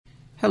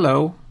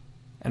Hello,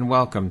 and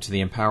welcome to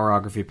the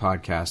Empowerography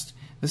Podcast.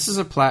 This is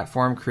a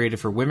platform created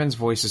for women's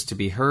voices to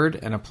be heard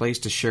and a place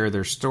to share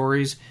their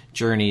stories,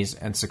 journeys,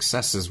 and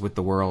successes with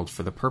the world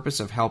for the purpose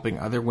of helping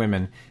other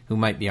women who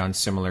might be on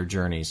similar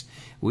journeys.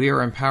 We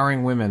are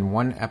empowering women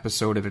one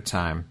episode at a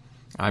time.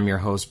 I'm your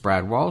host,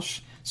 Brad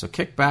Walsh, so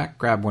kick back,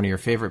 grab one of your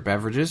favorite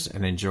beverages,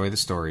 and enjoy the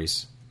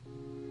stories.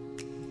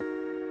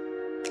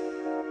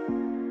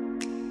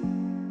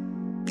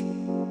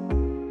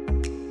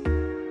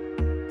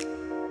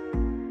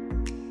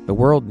 The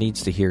world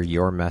needs to hear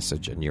your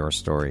message and your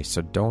story,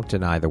 so don't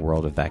deny the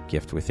world of that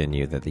gift within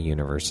you that the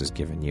universe has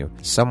given you.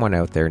 Someone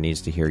out there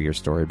needs to hear your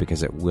story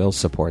because it will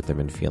support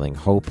them in feeling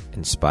hope,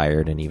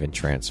 inspired, and even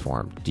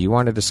transformed. Do you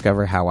want to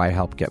discover how I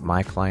help get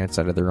my clients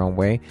out of their own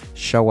way,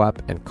 show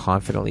up, and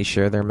confidently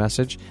share their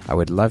message? I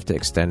would love to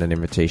extend an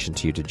invitation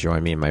to you to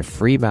join me in my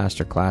free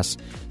masterclass,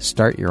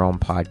 Start Your Own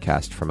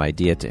Podcast from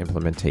Idea to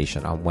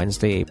Implementation, on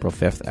Wednesday, April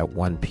 5th at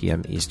 1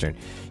 p.m. Eastern.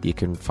 You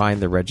can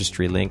find the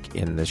registry link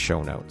in the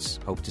show notes.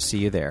 Hope to see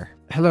you there.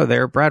 Hello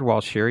there, Brad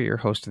Walsh here, your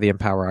host of the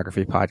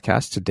Empowerography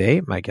Podcast. Today,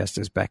 my guest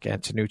is Beck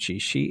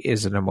Antonucci. She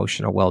is an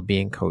emotional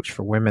well-being coach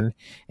for women,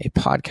 a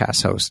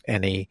podcast host,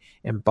 and a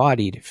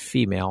embodied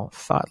female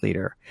thought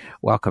leader.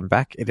 Welcome,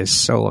 Beck. It is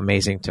so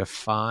amazing to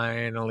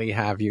finally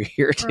have you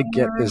here to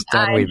get this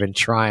done. We've been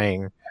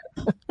trying.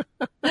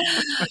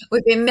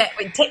 We've been met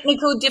with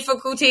technical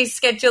difficulties,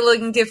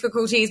 scheduling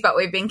difficulties, but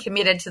we've been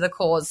committed to the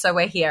cause. So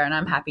we're here, and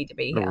I'm happy to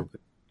be here.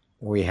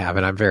 We have,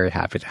 and I'm very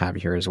happy to have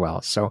you here as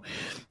well. So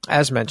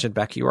as mentioned,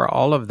 Beck, you are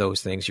all of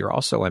those things. You're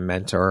also a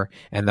mentor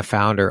and the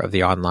founder of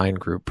the online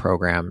group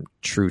program,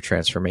 True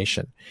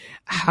Transformation.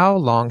 How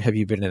long have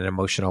you been an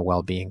emotional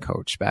well-being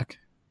coach, Beck?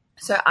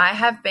 So I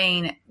have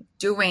been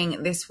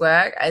doing this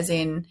work, as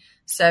in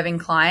serving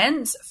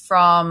clients,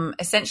 from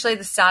essentially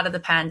the start of the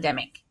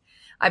pandemic.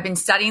 I've been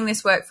studying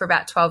this work for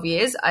about 12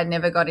 years. I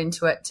never got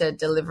into it to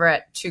deliver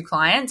it to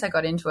clients. I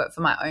got into it for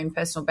my own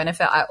personal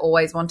benefit. I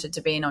always wanted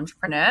to be an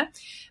entrepreneur.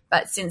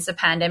 But since the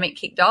pandemic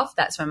kicked off,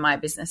 that's when my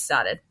business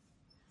started.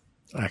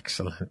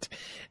 Excellent.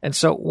 And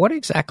so what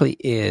exactly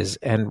is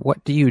and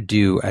what do you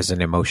do as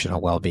an emotional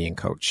well-being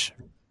coach?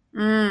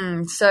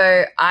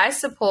 So I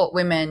support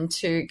women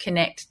to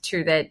connect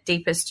to their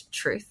deepest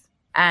truth.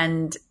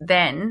 And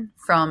then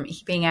from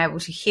being able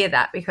to hear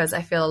that, because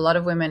I feel a lot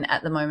of women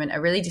at the moment are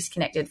really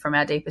disconnected from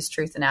our deepest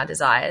truth and our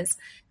desires.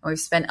 And we've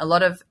spent a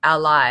lot of our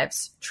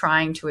lives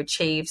trying to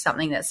achieve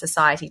something that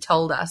society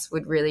told us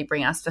would really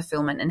bring us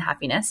fulfillment and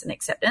happiness and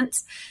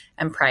acceptance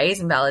and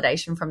praise and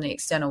validation from the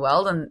external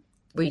world. And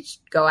we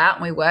go out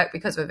and we work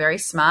because we're very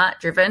smart,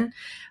 driven,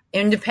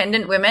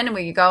 independent women. And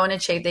we go and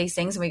achieve these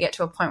things and we get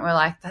to a point where we're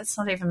like, that's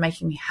not even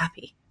making me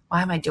happy.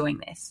 Why am I doing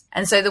this?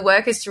 And so the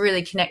work is to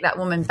really connect that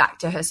woman back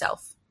to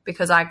herself,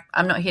 because I'm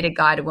not here to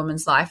guide a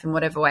woman's life in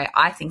whatever way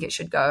I think it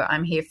should go.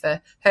 I'm here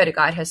for her to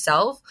guide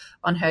herself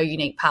on her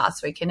unique path.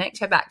 So we connect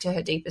her back to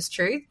her deepest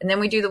truth. And then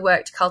we do the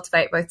work to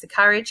cultivate both the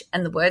courage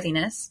and the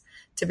worthiness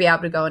to be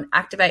able to go and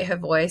activate her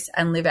voice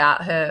and live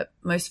out her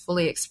most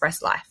fully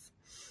expressed life.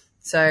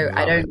 So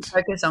I don't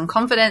focus on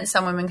confidence.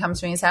 Some women come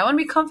to me and say, I want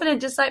to be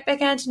confident just like Beck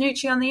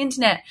Antonucci on the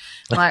internet.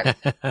 I'm like,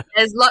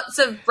 there's lots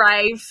of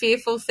brave,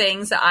 fearful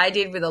things that I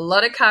did with a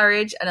lot of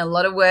courage and a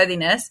lot of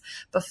worthiness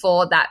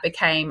before that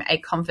became a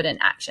confident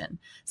action.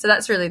 So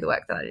that's really the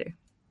work that I do.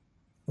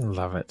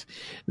 Love it.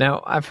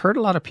 Now, I've heard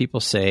a lot of people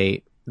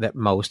say that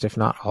most, if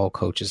not all,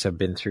 coaches have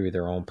been through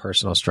their own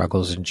personal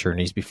struggles and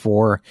journeys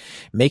before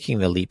making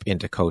the leap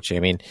into coaching.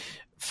 I mean,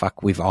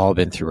 fuck, we've all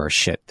been through our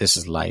shit. This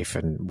is life,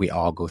 and we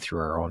all go through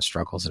our own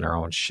struggles and our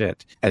own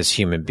shit as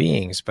human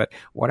beings. But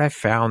what I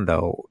found,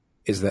 though,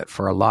 is that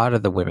for a lot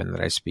of the women that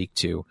I speak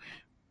to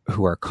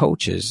who are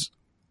coaches,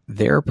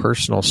 their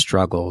personal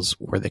struggles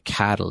were the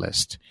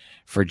catalyst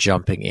for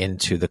jumping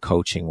into the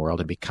coaching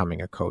world and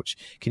becoming a coach.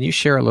 Can you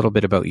share a little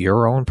bit about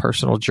your own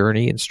personal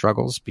journey and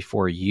struggles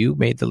before you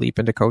made the leap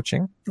into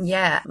coaching?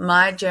 Yeah,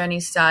 my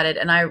journey started,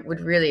 and I would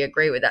really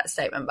agree with that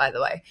statement, by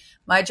the way.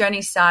 My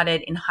journey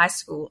started in high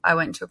school. I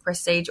went to a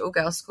prestige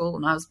all-girls school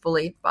and I was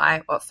bullied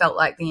by what felt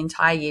like the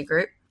entire year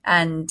group.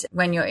 And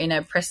when you're in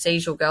a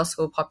prestige all-girls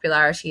school,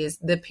 popularity is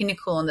the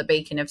pinnacle and the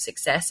beacon of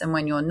success. And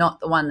when you're not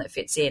the one that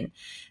fits in,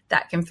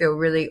 that can feel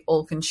really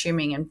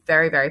all-consuming and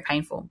very, very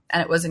painful.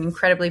 And it was an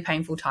incredibly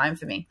painful time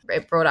for me.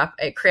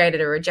 It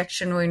created a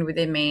rejection wound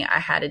within me. I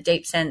had a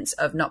deep sense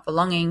of not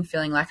belonging,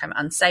 feeling like I'm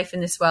unsafe in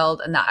this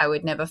world and that I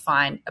would never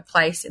find a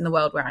place in the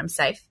world where I'm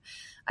safe.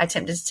 I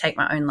attempted to take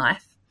my own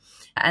life.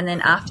 And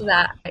then after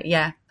that,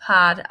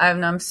 hard.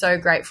 I'm so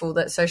grateful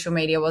that social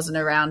media wasn't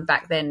around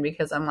back then,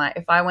 because I'm like,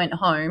 if I went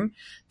home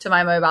to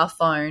my mobile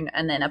phone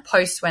and then a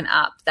post went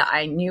up that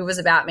I knew was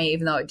about me,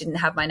 even though it didn't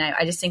have my name,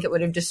 I just think it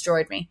would have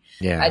destroyed me.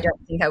 Yeah. I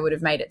don't think I would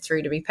have made it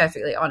through, to be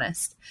perfectly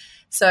honest.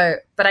 So,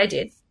 but I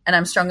did. And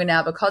I'm stronger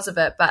now because of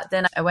it. But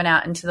then I went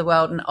out into the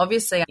world, and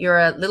obviously you're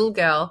a little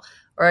girl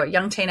or a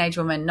young teenage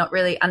woman, not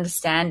really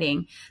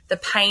understanding the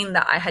pain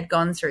that I had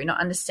gone through,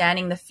 not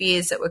understanding the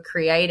fears that were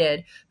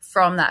created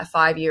from that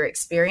 5-year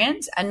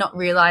experience, and not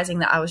realizing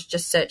that I was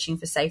just searching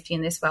for safety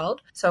in this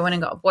world. So I went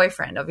and got a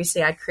boyfriend.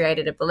 Obviously, I'd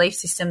created a belief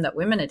system that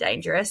women are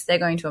dangerous. They're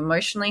going to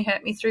emotionally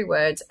hurt me through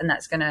words, and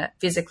that's going to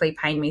physically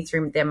pain me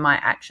through my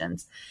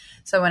actions.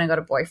 So I went and got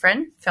a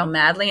boyfriend, fell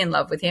madly in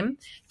love with him.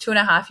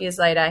 2.5 years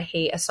later,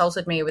 he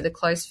assaulted me with a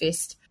closed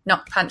fist,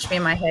 punched me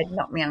in my head,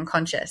 knocked me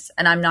unconscious,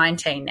 and I'm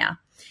 19 now.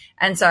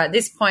 And so at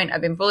this point, I've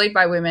been bullied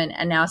by women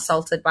and now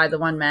assaulted by the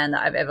one man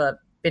that I've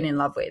ever been in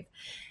love with.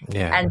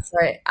 Yeah. And so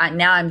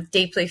now I'm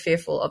deeply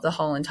fearful of the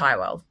whole entire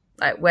world.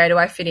 Like, where do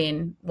I fit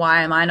in?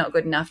 Why am I not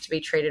good enough to be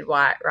treated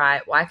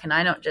right? Why can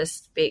I not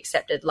just be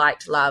accepted,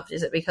 liked, loved?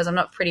 Is it because I'm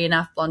not pretty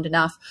enough, blonde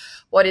enough?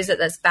 What is it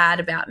that's bad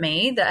about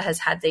me that has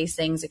had these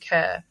things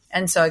occur?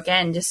 And so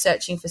again, just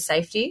searching for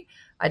safety,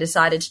 I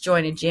decided to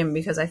join a gym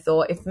because I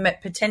thought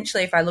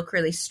if I look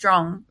really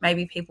strong,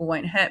 maybe people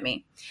won't hurt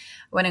me.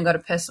 I went and got a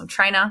personal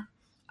trainer.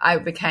 I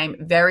became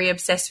very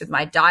obsessed with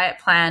my diet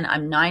plan.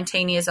 I'm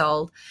 19 years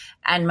old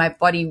and my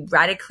body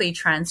radically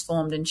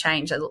transformed and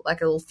changed. I looked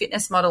like a little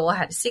fitness model. I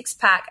had a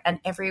 6-pack, and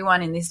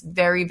everyone in this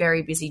very,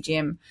 very busy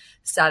gym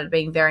started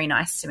being very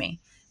nice to me.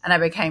 And I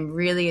became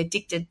really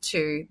addicted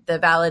to the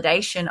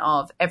validation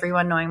of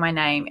everyone knowing my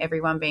name,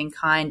 everyone being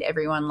kind,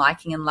 everyone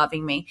liking and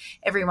loving me,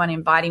 everyone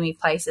inviting me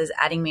places,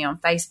 adding me on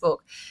Facebook.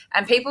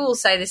 And people will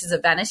say this is a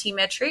vanity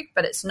metric,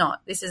 but it's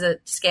not. This is a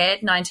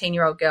scared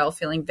 19-year-old girl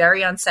feeling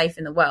very unsafe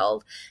in the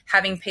world,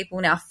 having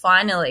people now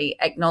finally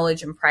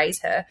acknowledge and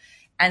praise her.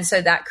 And so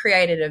that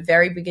created a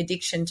very big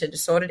addiction to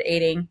disordered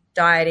eating,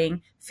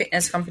 dieting,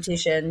 fitness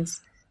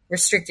competitions,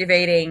 restrictive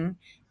eating.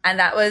 And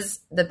that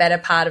was the better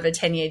part of a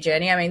 10-year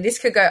journey. I mean, this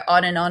could go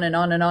on and on and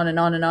on and on and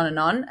on and on and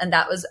on. And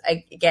that was,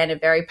 again, a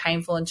very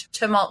painful and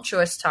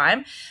tumultuous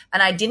time.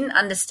 And I didn't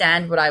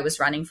understand what I was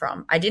running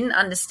from. I didn't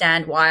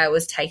understand why I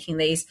was taking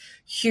these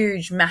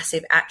huge,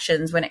 massive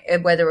actions,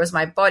 whether it was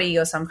my body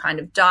or some kind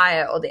of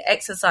diet or the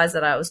exercise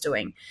that I was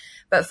doing.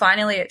 But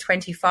finally at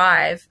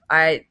 25,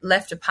 I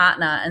left a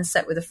partner and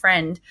slept with a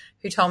friend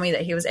who told me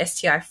that he was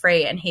STI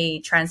free and he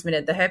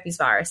transmitted the herpes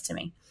virus to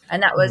me.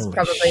 And that was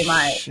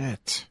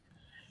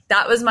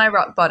that was my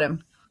rock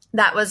bottom.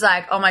 That was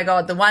like, oh my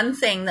God, the one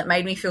thing that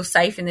made me feel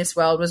safe in this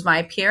world was my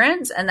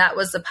appearance. And that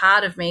was the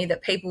part of me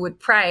that people would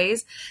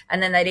praise.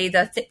 And then they'd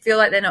either feel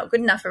like they're not good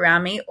enough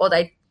around me, or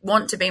they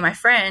want to be my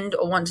friend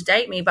or want to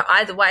date me. But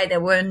either way, they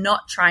were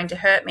not trying to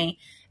hurt me.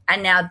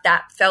 And now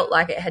that felt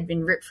like it had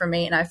been ripped from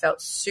me, and I felt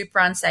super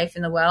unsafe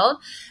in the world.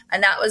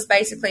 And that was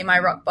basically my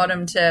rock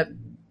bottom to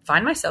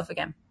find myself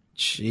again.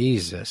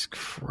 Jesus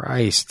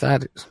Christ,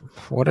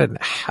 what a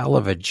hell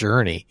of a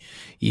journey.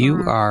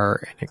 You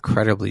are an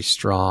incredibly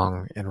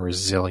strong and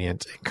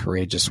resilient and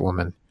courageous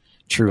woman,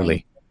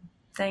 truly.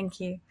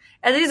 Thank you.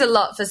 It is a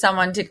lot for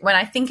someone to, when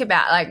I think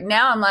about, like,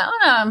 now I'm like, oh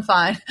no, I'm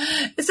fine.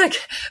 It's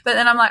like, but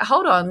then I'm like,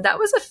 hold on, that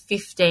was a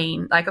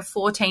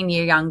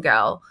 14-year young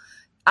girl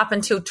up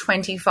until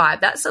 25.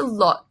 That's a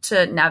lot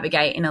to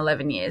navigate in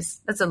 11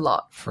 years. That's a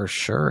lot. For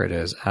sure it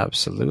is.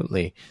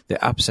 Absolutely.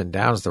 The ups and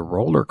downs, the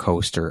roller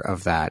coaster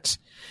of that,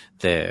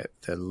 the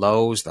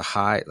lows, the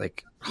high,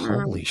 like,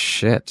 holy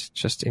shit,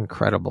 just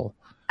incredible.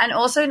 And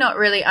also not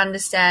really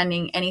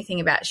understanding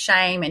anything about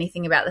shame,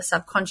 anything about the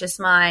subconscious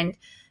mind,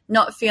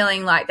 not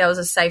feeling like there was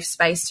a safe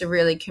space to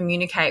really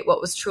communicate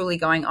what was truly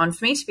going on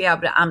for me, to be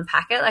able to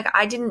unpack it. Like,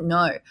 I didn't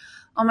know.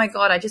 Oh my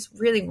God, I just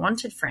really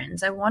wanted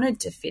friends. I wanted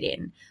to fit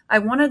in. I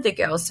wanted the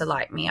girls to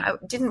like me. I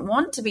didn't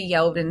want to be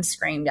yelled and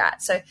screamed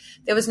at. So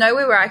there was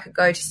nowhere where I could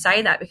go to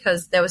say that,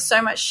 because there was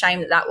so much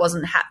shame that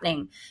wasn't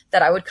happening,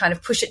 that I would kind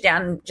of push it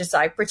down and just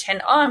like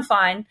pretend, oh, I'm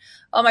fine.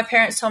 Oh, my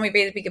parents told me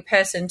be the bigger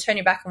person, turn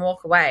your back and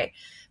walk away.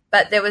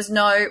 But there was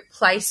no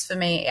place for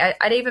me.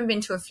 I'd even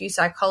been to a few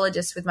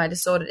psychologists with my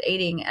disordered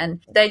eating,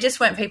 and they just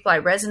weren't people I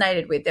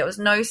resonated with. There was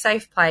no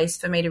safe place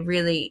for me to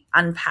really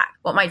unpack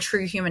what my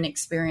true human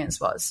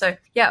experience was. So,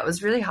 yeah, it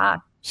was really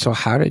hard. So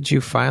how did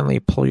you finally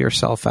pull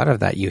yourself out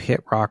of that? You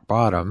hit rock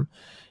bottom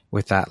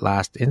with that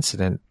last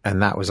incident,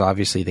 and that was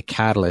obviously the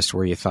catalyst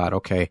where you thought,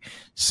 okay,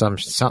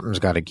 something's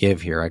got to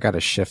give here. I got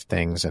to shift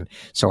things. And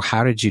so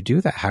how did you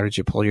do that? How did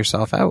you pull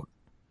yourself out?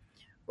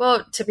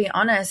 Well, to be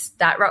honest,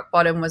 that rock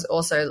bottom was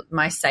also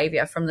my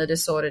savior from the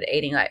disordered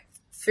eating. Like,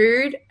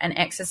 food and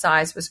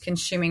exercise was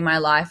consuming my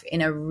life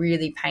in a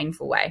really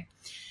painful way.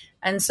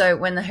 And so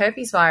when the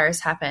herpes virus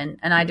happened,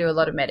 and I do a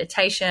lot of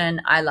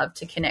meditation, I love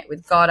to connect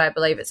with God. I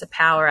believe it's a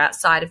power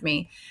outside of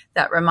me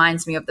that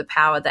reminds me of the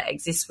power that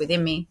exists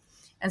within me.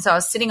 And so I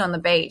was sitting on the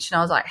beach and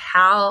I was like,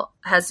 how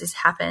has this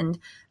happened?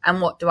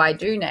 And what do I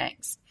do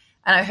next?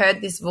 And I heard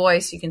this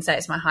voice. You can say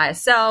it's my higher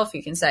self.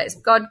 You can say it's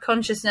God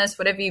consciousness,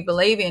 whatever you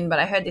believe in. But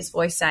I heard this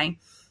voice saying,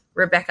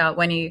 Rebecca,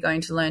 when are you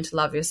going to learn to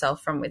love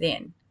yourself from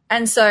within?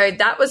 And so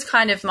that was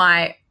kind of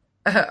my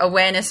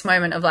awareness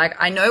moment of like,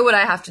 I know what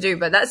I have to do,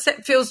 but that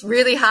feels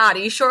really hard.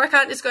 Are you sure I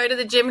can't just go to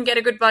the gym and get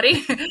a good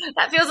body?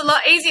 That feels a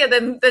lot easier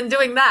than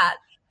doing that.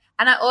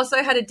 And I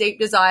also had a deep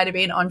desire to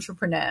be an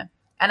entrepreneur.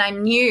 And I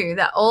knew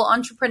that all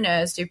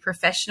entrepreneurs do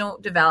professional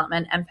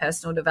development and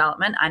personal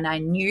development. And I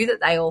knew that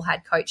they all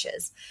had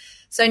coaches.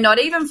 So not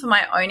even for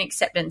my own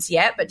acceptance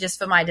yet, but just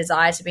for my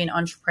desire to be an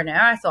entrepreneur,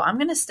 I thought I'm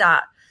going to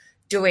start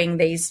doing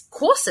these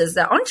courses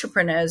that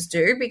entrepreneurs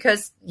do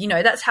because,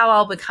 that's how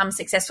I'll become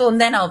successful and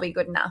then I'll be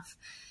good enough.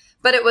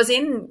 But it was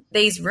in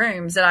these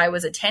rooms that I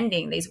was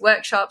attending, these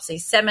workshops,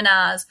 these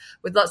seminars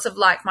with lots of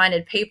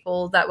like-minded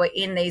people that were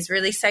in these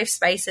really safe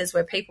spaces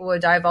where people were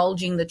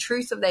divulging the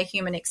truth of their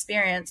human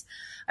experience.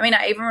 I mean,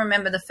 I even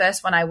remember the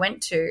first one I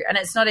went to, and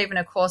it's not even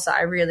a course that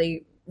I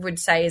really would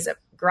say is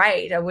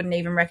great. I wouldn't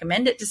even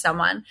recommend it to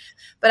someone.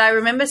 But I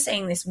remember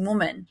seeing this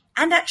woman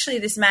and actually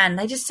this man.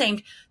 They just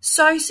seemed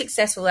so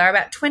successful. They were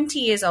about 20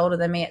 years older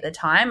than me at the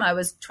time. I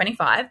was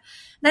 25.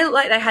 They looked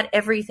like they had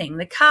everything,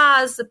 the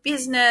cars, the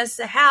business,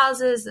 the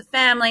houses, the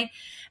family.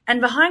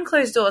 And behind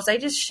closed doors, they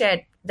just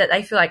shared that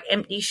they feel like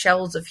empty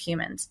shells of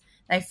humans.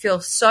 They feel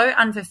so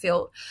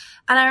unfulfilled.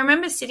 And I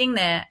remember sitting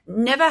there,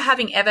 never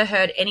having ever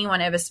heard anyone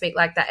ever speak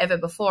like that ever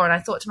before. And I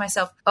thought to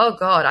myself, oh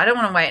God, I don't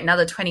want to wait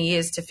another 20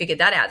 years to figure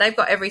that out. They've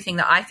got everything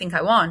that I think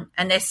I want.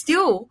 And they're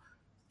still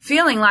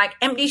feeling like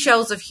empty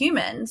shells of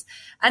humans.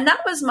 And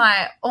that was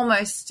my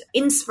almost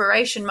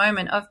inspiration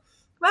moment of,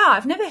 wow,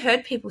 I've never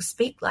heard people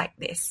speak like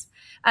this.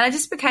 And I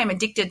just became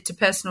addicted to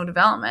personal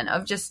development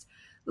of just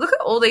look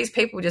at all these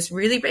people just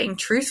really being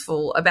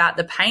truthful about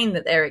the pain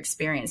that they're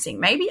experiencing.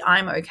 Maybe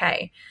I'm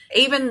okay.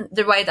 Even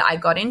the way that I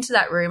got into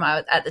that room,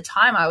 at the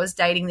time I was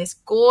dating this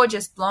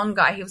gorgeous blonde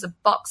guy. He was a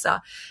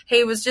boxer.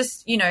 He was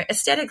just,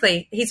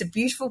 aesthetically, he's a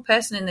beautiful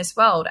person in this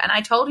world. And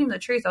I told him the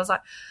truth. I was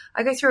like,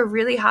 I go through a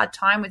really hard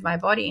time with my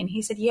body. And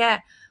he said, yeah,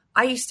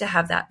 I used to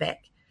have that,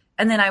 Beck.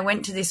 And then I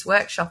went to this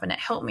workshop and it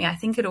helped me. I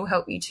think it'll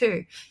help you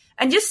too.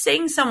 And just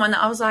seeing someone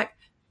that I was like,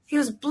 he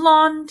was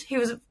blonde. He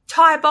was a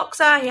Thai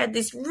boxer. He had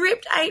this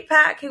ripped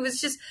 8-pack. He was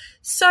just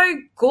so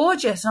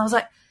gorgeous. And I was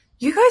like,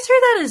 you go through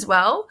that as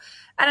well?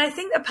 And I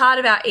think that part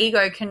of our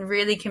ego can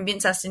really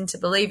convince us into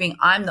believing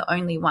I'm the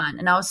only one.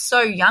 And I was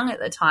so young at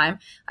the time.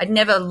 I'd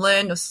never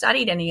learned or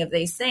studied any of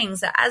these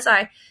things that as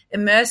I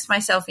immersed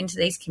myself into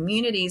these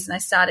communities and I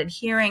started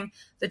hearing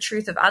the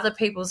truth of other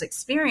people's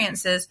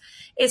experiences,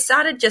 it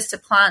started just to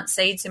plant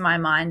seeds in my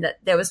mind that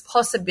there was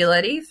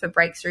possibility for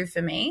breakthrough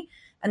for me,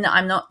 and that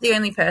I'm not the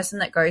only person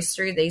that goes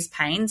through these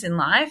pains in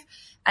life,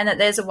 and that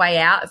there's a way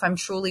out if I'm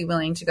truly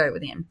willing to go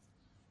within.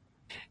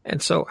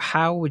 And so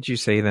how would you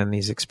say then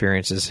these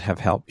experiences have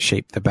helped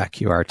shape the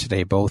Beck you are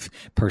today, both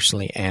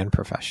personally and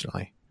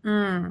professionally?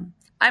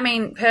 I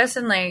mean,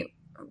 personally,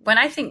 when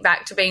I think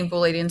back to being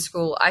bullied in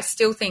school, I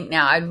still think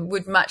now I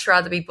would much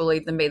rather be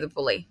bullied than be the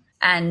bully.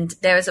 And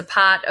there was a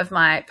part of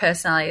my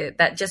personality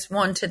that just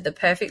wanted the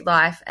perfect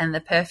life and the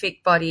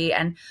perfect body.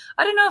 And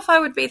I don't know if I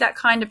would be that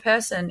kind of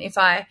person if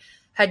I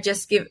had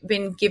just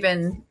been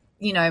given,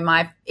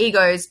 my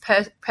ego's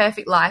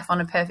perfect life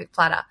on a perfect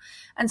platter.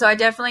 And so I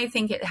definitely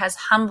think it has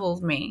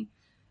humbled me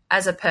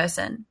as a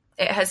person.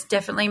 It has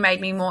definitely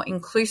made me more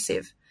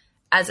inclusive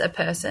as a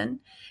person.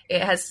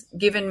 It has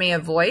given me a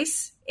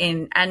voice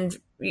and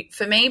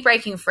for me,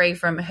 breaking free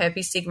from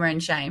herpes, stigma,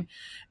 and shame,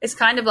 it's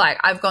kind of like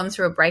I've gone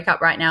through a breakup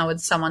right now with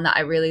someone that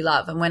I really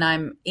love. And when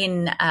I'm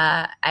in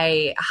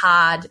a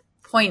hard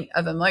point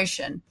of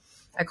emotion,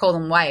 I call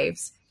them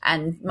waves.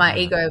 And my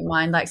ego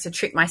mind likes to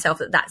trick myself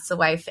that that's the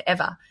way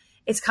forever.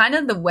 It's kind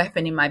of the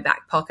weapon in my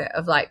back pocket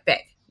of like,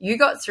 Beck, you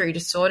got through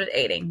disordered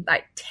eating,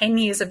 like 10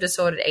 years of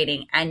disordered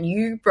eating, and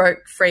you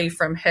broke free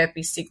from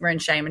herpes, stigma, and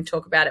shame and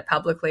talk about it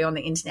publicly on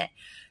the internet.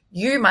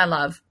 You, my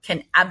love,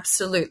 can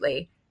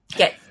absolutely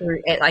get through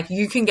it. Like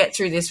you can get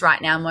through this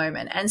right now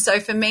moment. And so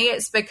for me,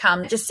 it's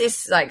become just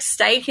this like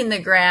stake in the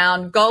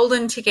ground,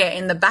 golden ticket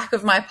in the back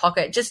of my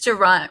pocket, just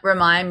to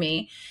remind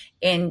me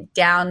in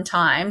down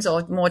times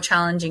or more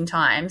challenging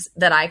times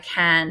that I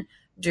can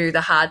do the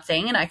hard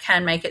thing and I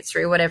can make it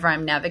through whatever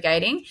I'm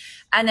navigating.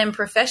 And then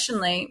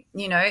professionally,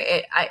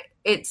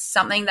 it's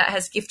something that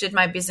has gifted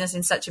my business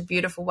in such a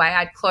beautiful way.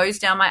 I'd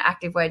closed down my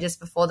activewear just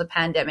before the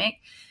pandemic.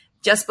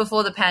 Just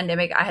before the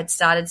pandemic, I had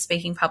started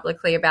speaking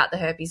publicly about the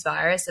herpes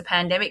virus. The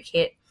pandemic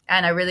hit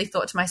and I really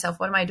thought to myself,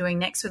 what am I doing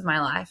next with my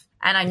life?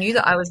 And I knew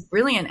that I was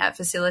brilliant at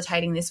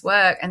facilitating this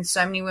work, and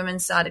so many women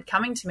started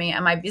coming to me,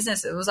 and my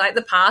business, it was like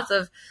the path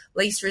of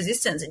least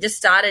resistance. It just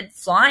started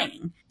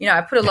flying.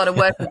 I put a lot of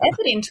work and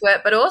effort into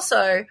it, but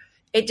also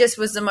it just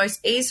was the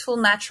most easeful,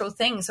 natural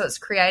thing. So it's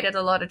created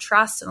a lot of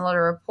trust and a lot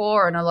of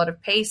rapport and a lot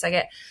of peace. I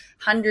get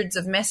hundreds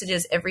of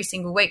messages every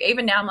single week.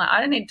 Even now I'm like, I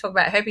don't need to talk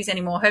about herpes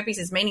anymore. Herpes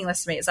is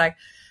meaningless to me. It's like,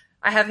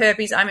 I have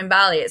herpes, I'm in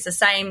Bali. It's the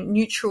same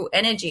neutral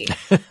energy.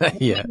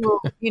 Yeah.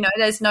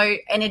 There's no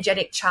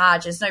energetic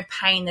charge. There's no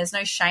pain. There's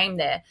no shame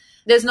there.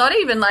 There's not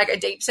even like a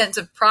deep sense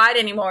of pride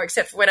anymore,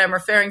 except for when I'm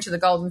referring to the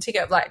golden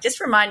ticket. Like, just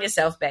remind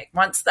yourself, Beck,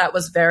 once that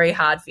was very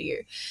hard for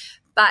you.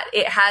 But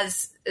it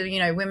has,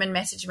 women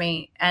message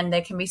me and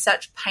there can be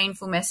such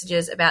painful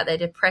messages about their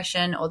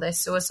depression or their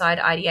suicide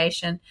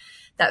ideation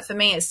that for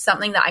me it's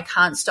something that I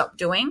can't stop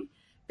doing,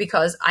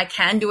 because I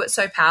can do it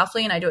so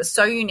powerfully and I do it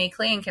so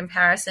uniquely in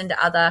comparison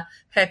to other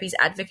herpes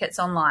advocates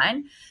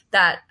online,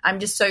 that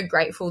I'm just so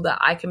grateful that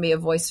I can be a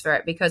voice for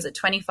it. Because at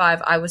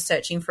 25, I was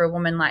searching for a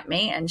woman like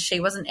me and she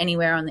wasn't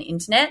anywhere on the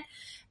internet.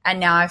 And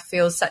now I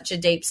feel such a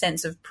deep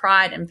sense of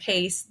pride and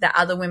peace that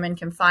other women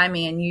can find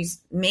me and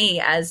use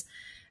me as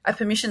a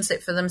permission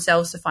slip for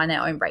themselves to find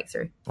their own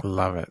breakthrough.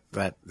 Love it.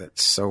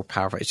 That's so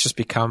powerful. It's just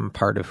become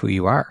part of who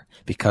you are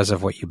because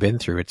of what you've been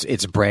through.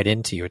 It's bred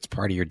into you. It's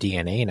part of your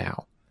DNA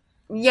now.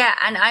 Yeah.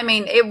 And I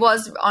mean, it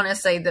was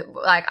honestly that,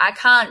 like, I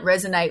can't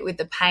resonate with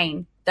the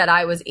pain that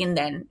I was in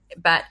then,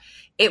 but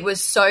it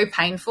was so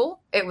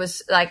painful. It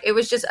was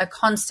just a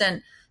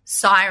constant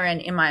siren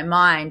in my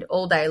mind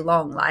all day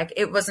long. Like,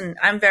 it wasn't,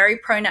 I'm very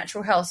pro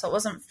natural health, so it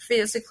wasn't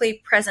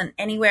physically present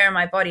anywhere in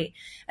my body.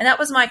 And that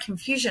was my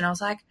confusion. I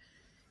was like,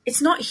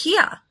 it's not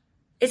here.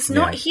 It's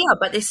not here,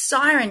 but this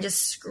siren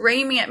just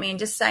screaming at me and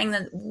just saying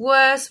the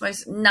worst,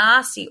 most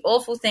nasty,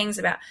 awful things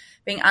about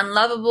being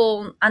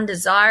unlovable,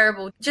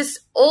 undesirable, just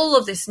all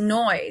of this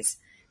noise.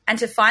 And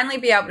to finally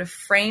be able to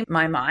free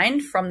my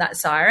mind from that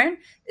siren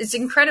is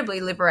incredibly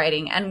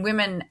liberating, and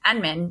women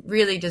and men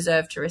really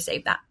deserve to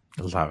receive that.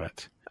 Love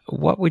it.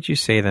 What would you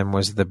say then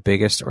was the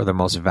biggest or the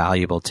most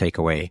valuable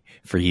takeaway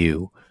for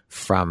you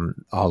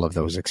from all of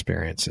those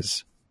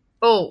experiences?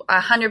 Oh,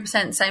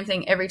 100% same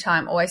thing every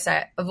time. Always say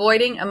it.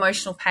 Avoiding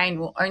emotional pain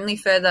will only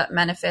further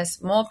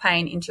manifest more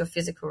pain into your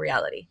physical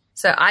reality.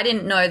 So I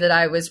didn't know that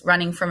I was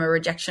running from a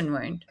rejection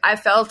wound. I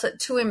felt it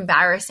too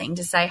embarrassing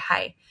to say,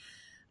 hey,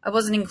 I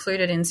wasn't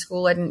included in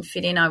school. I didn't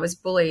fit in. I was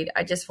bullied.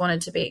 I just wanted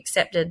to be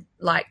accepted,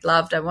 liked,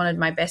 loved. I wanted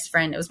my best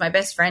friend. It was my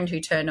best friend who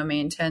turned on me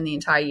and turned the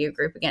entire year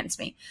group against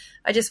me.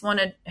 I just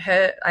wanted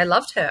her. I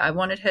loved her. I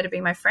wanted her to be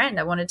my friend.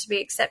 I wanted to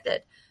be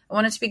accepted. I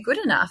wanted to be good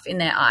enough in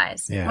their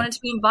eyes. I wanted to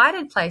be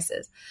invited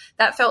places.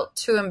 That felt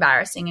too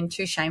embarrassing and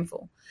too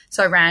shameful.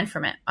 So I ran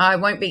from it. I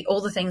won't be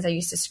all the things I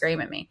used to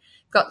scream at me.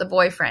 Got the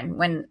boyfriend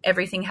when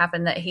everything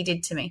happened that he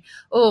did to me.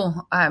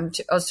 I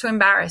was too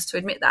embarrassed to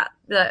admit that,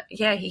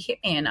 yeah, he hit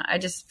me and I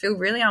just feel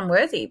really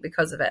unworthy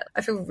because of it. I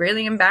feel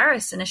really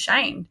embarrassed and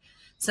ashamed.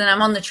 So then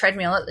I'm on the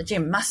treadmill at the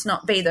gym. Must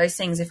not be those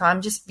things. If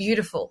I'm just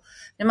beautiful,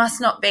 it must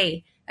not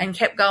be. And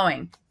kept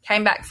going.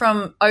 Came back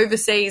from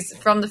overseas,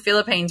 from the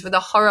Philippines, with a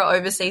horror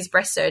overseas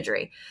breast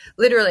surgery.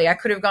 Literally, I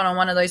could have gone on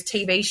one of those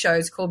TV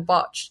shows called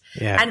Botched.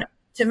 Yeah. And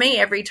to me,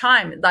 every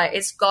time, like,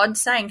 it's God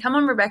saying, come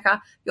on, Rebecca,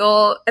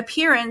 your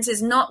appearance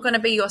is not going to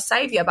be your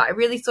savior. But I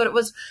really thought it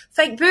was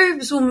fake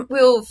boobs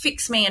will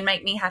fix me and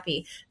make me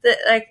happy.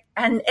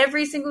 And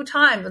every single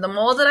time, the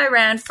more that I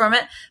ran from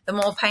it, the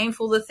more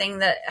painful the thing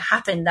that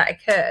happened, that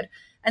occurred.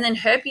 And then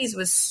herpes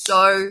was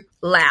so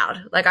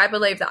loud. Like, I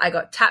believe that I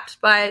got tapped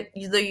by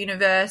the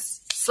universe,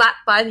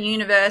 slapped by the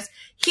universe,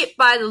 hit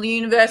by the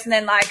universe, and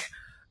then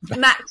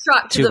Mac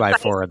truck to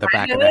 2x4 at the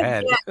back of the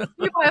head. Yeah,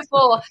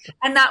 2x4.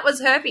 And that was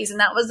herpes. And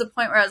that was the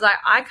point where I was like,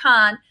 I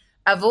can't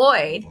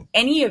avoid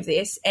any of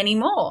this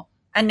anymore.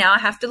 And now I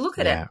have to look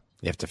at it.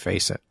 You have to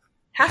face it.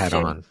 Head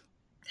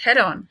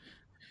on.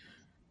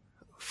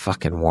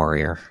 Fucking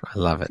warrior. I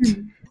love it.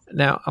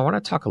 Now, I want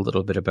to talk a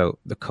little bit about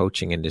the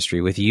coaching industry.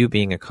 With you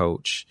being a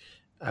coach,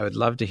 I would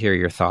love to hear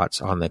your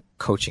thoughts on the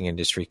coaching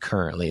industry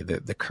currently,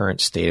 the current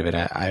state of it.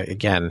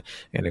 Again, I'm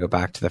going to go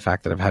back to the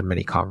fact that I've had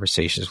many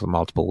conversations with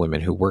multiple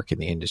women who work in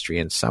the industry,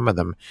 and some of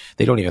them,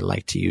 they don't even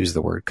like to use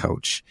the word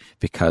coach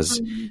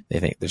because they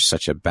think there's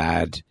such a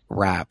bad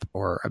rap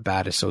or a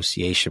bad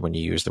association when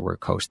you use the word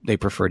coach. They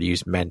prefer to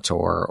use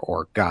mentor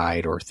or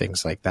guide or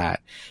things like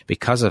that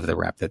because of the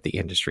rep that the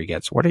industry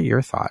gets. What are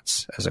your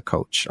thoughts as a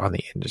coach on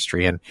the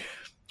industry and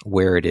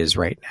where it is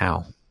right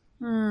now?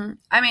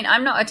 I mean,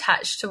 I'm not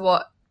attached to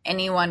what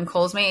anyone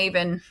calls me.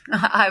 Even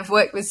I've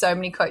worked with so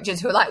many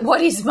coaches who are like,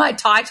 what is my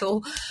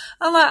title?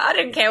 I'm like, I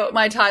don't care what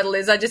my title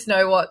is. I just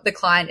know what the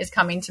client is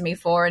coming to me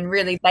for. And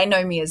really, they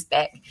know me as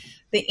Beck.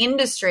 The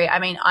industry, I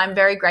mean, I'm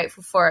very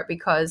grateful for it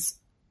because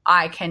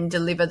I can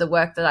deliver the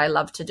work that I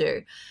love to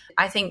do.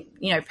 I think,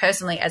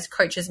 personally, as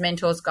coaches,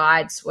 mentors,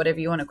 guides, whatever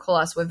you want to call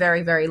us, we're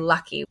very, very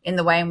lucky in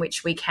the way in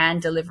which we can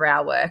deliver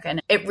our work.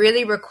 And it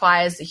really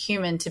requires the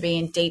human to be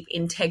in deep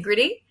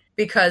integrity,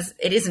 because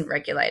it isn't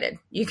regulated.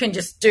 You can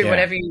just do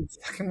whatever you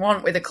fucking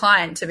want with a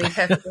client, to be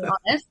perfectly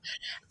honest.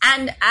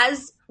 And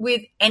as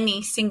with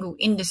any single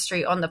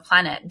industry on the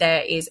planet,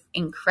 there is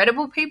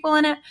incredible people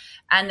in it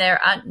and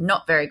there are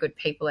not very good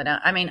people in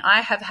it. I mean,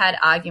 I have had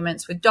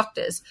arguments with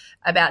doctors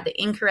about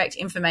the incorrect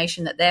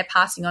information that they're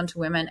passing on to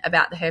women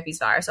about the herpes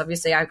virus.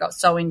 Obviously, I got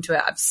so into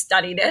it. I've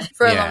studied it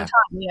for a long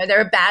time.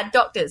 There are bad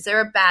doctors. There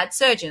are bad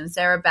surgeons.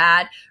 There are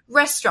bad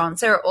restaurants.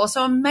 There are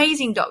also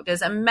amazing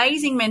doctors,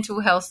 amazing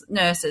mental health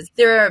nurses.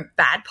 There are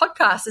bad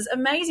podcasters,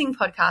 amazing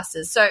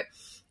podcasters. So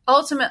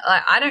ultimately,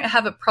 I don't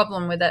have a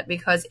problem with it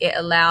because it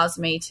allows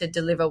me to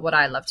deliver what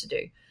I love to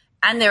do.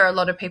 And there are a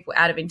lot of people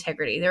out of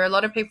integrity. There are a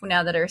lot of people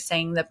now that are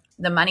seeing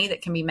the money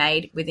that can be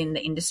made within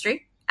the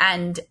industry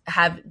and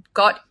have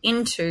got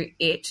into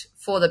it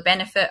for the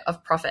benefit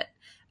of profit.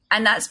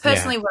 And that's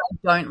personally what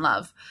I don't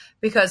love,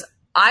 because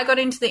I got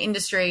into the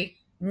industry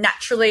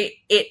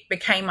naturally it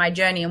became my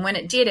journey. And when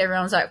it did,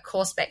 everyone was like, of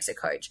course, Beck's a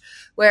coach.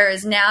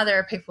 Whereas now there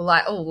are people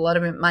like, oh, a lot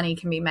of money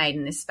can be made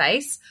in this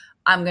space.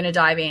 I'm going to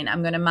dive in.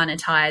 I'm going to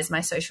monetize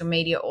my social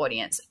media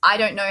audience. I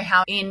don't know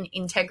how in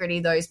integrity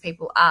those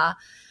people are.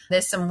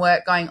 There's some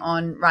work going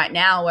on right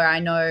now where I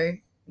know,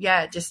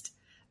 just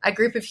a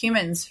group of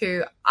humans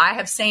who I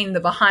have seen the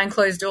behind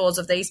closed doors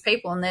of these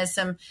people. And there's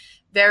some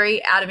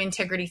very out of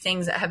integrity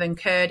things that have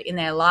occurred in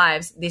their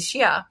lives this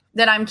year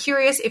that I'm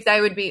curious if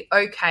they would be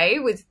okay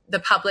with the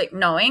public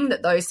knowing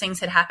that those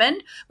things had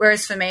happened.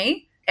 Whereas for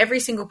me, every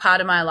single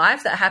part of my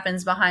life that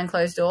happens behind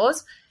closed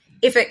doors,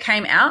 if it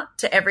came out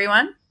to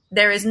everyone,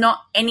 there is not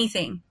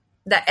anything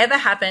that ever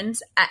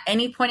happens at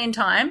any point in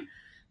time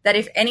that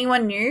if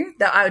anyone knew,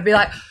 that I would be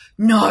like,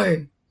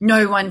 no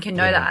one can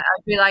know that.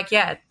 I'd be like,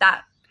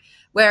 that.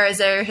 Whereas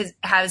there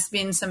has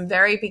been some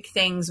very big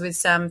things with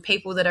some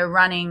people that are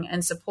running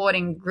and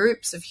supporting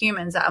groups of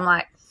humans that I'm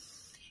like,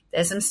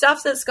 there's some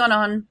stuff that's gone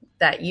on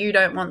that you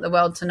don't want the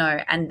world to know.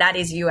 And that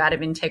is you out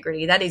of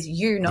integrity. That is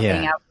you not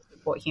being able to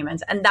support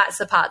humans. And that's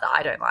the part that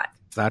I don't like.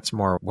 That's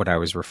more what I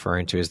was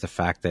referring to, is the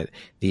fact that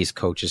these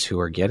coaches who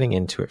are getting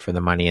into it for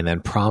the money and then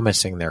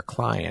promising their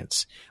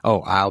clients,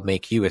 oh, I'll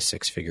make you a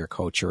 6-figure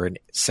coach or a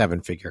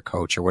 7-figure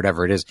coach or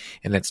whatever it is.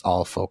 And it's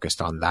all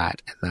focused on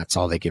that. And that's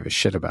all they give a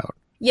shit about.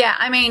 Yeah,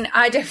 I mean,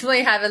 I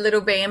definitely have a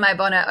little bee in my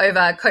bonnet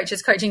over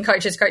coaches, coaching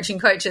coaches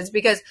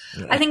because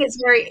I think it's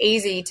very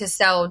easy to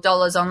sell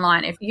dollars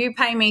online. If you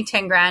pay me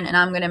 10 grand and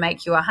I'm going to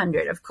make you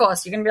 100, of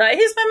course, you're going to be like,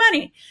 here's my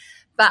money.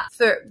 But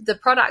for the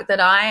product that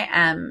I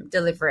am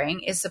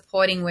delivering is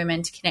supporting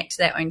women to connect to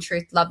their own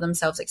truth, love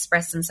themselves,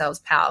 express themselves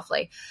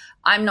powerfully.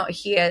 I'm not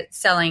here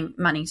selling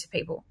money to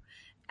people.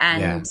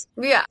 And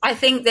I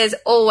think there's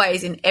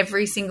always in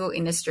every single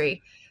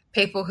industry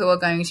people who are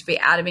going to be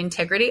out of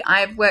integrity.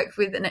 I've worked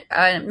with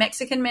a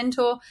Mexican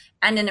mentor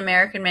and an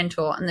American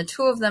mentor, and the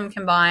two of them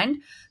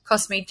combined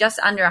cost me just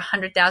under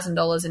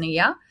 $100,000 in a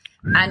year.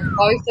 And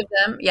both of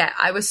them,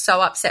 I was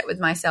so upset with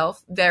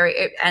myself.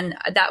 And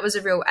that was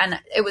and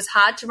it was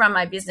hard to run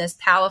my business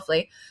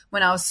powerfully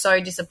when I was so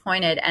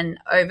disappointed. And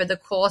over the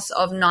course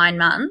of 9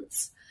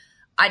 months,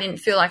 I didn't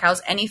feel like I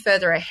was any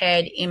further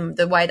ahead in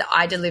the way that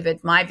I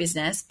delivered my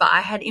business, but I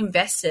had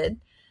invested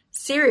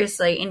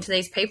seriously into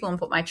these people and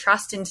put my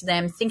trust into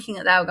them, thinking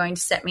that they were going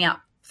to set me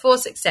up for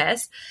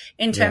success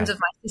in terms of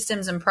my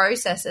systems and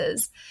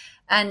processes.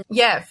 And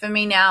for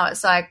me now,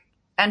 it's like,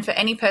 and for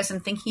any person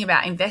thinking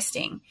about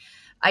investing,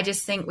 I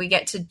just think we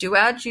get to do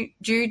our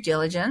due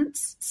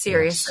diligence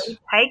seriously,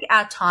 take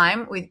our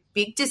time with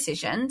big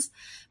decisions,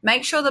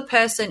 make sure the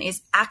person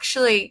is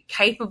actually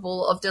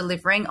capable of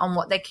delivering on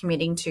what they're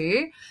committing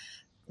to,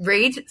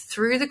 read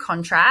through the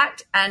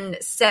contract and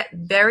set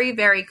very,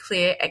 very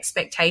clear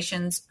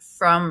expectations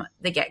from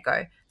the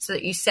get-go so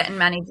that you set and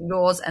manage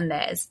yours and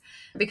theirs.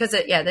 Because,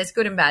 there's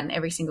good and bad in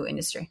every single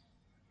industry.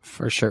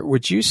 For sure.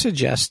 Would you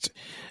suggest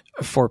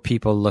for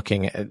people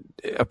looking at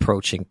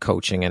approaching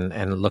coaching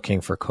and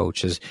looking for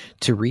coaches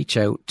to reach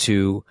out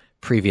to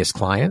previous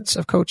clients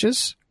of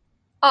coaches?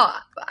 Oh,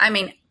 I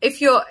mean,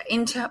 if you're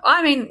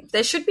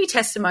there should be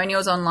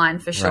testimonials online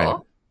for sure. Right.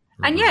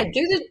 And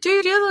do the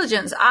due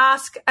diligence.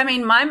 Ask. I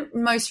mean, my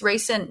most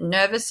recent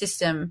nervous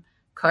system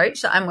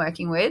coach that I'm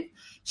working with,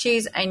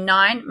 she's a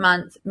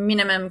 9-month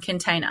minimum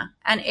container,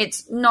 and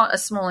it's not a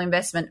small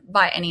investment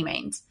by any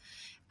means.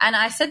 And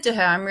I said to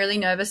her, I'm really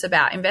nervous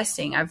about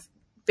investing. I've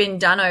been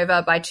done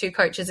over by 2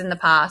 coaches in the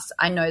past.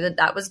 I know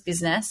that was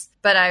business,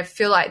 but I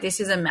feel like this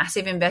is a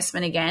massive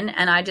investment again,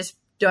 and I just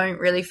don't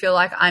really feel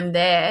like I'm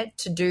there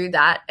to do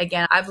that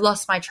again. I've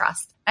lost my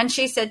trust. And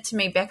she said to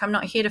me, Beck, I'm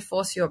not here to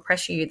force you or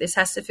pressure you. This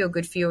has to feel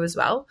good for you as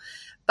well.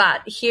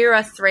 But here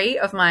are 3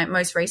 of my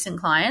most recent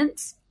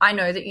clients. I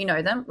know that you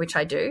know them, which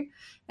I do.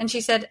 And she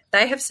said,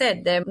 they have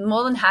said they're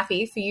more than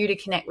happy for you to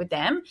connect with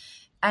them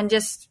and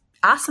just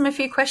ask them a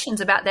few questions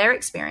about their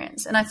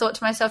experience. And I thought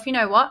to myself, you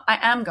know what? I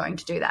am going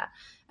to do that.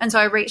 And so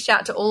I reached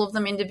out to all of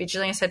them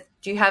individually and said,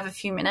 do you have a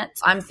few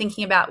minutes? I'm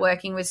thinking about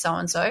working with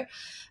so-and-so.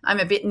 I'm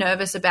a bit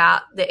nervous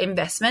about the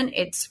investment.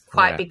 It's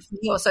quite big for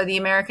me. Also, the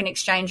American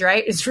exchange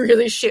rate is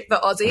really shit for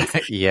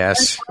Aussies.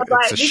 Yes, so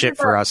it's a shit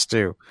for us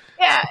too.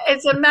 Yeah,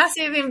 it's a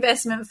massive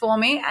investment for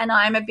me, and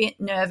I'm a bit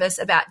nervous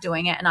about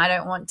doing it, and I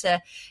don't want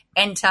to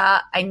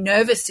enter a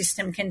nervous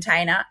system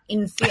container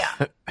in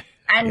fear.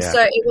 And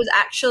so it was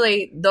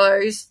actually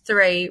those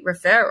 3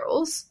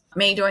 referrals,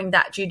 me doing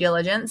that due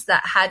diligence,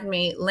 that had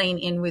me lean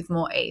in with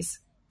more ease.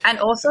 And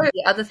also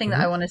the other thing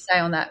that I want to say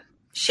on that,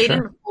 she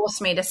didn't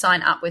force me to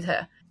sign up with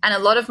her. And a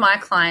lot of my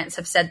clients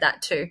have said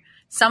that too.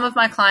 Some of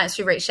my clients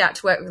who reached out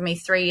to work with me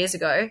 3 years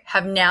ago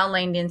have now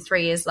leaned in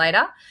 3 years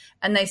later,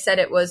 and they said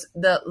it was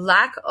the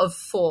lack of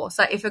force.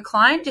 So if a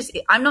client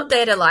I'm not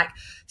there to like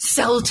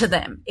sell to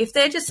them. If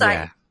they're just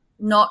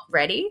not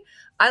ready,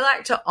 I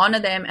like to honor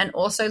them and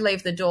also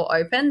leave the door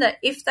open, that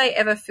if they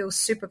ever feel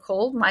super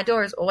called, my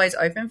door is always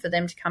open for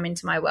them to come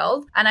into my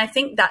world. And I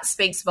think that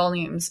speaks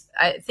volumes.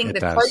 I think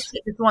the coach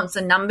that just wants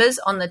the numbers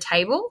on the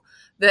table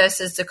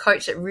versus the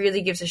coach that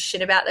really gives a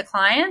shit about the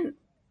client,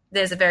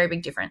 there's a very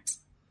big difference.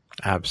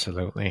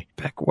 Absolutely.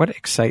 Beck, what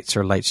excites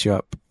or lights you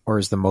up or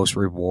is the most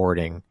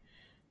rewarding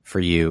for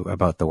you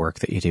about the work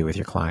that you do with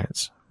your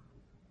clients?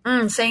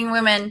 Seeing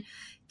women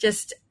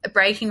just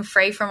breaking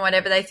free from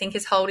whatever they think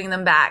is holding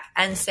them back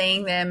and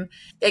seeing them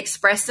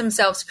express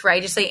themselves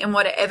courageously in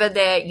whatever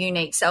their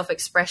unique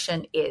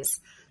self-expression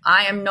is.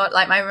 I am not,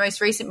 like, my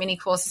most recent mini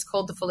course is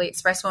called The Fully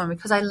Expressed Woman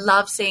because I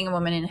love seeing a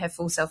woman in her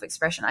full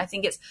self-expression. I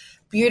think it's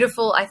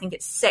beautiful. I think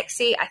it's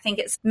sexy. I think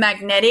it's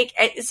magnetic.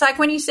 It's like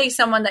when you see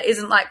someone that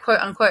isn't like quote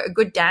unquote a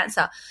good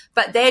dancer,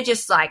 but they're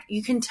just like,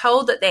 you can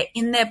tell that they're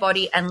in their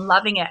body and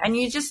loving it. And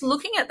you're just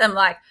looking at them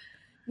like,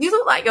 you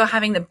look like you're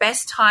having the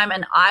best time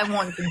and I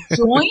want to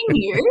join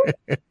you.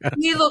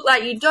 You look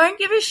like you don't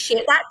give a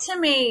shit. That, to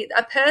me,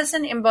 a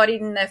person embodied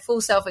in their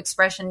full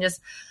self-expression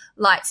just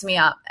lights me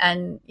up.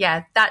 And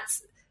yeah,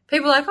 that's,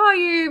 people are like, oh,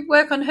 you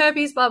work on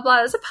herpes, blah,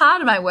 blah. That's a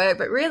part of my work,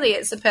 but really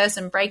it's a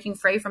person breaking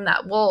free from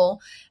that wall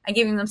and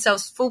giving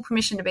themselves full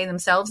permission to be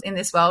themselves in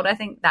this world. I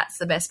think that's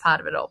the best part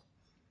of it all.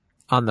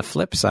 On the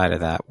flip side of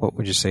that, what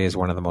would you say is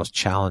one of the most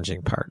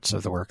challenging parts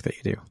of the work that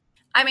you do?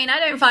 I mean, I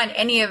don't find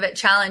any of it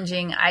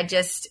challenging. I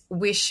just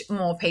wish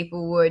more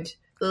people would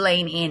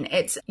lean in.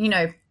 It's, you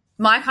know,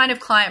 my kind of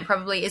client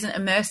probably isn't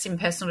immersed in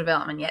personal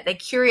development yet. They're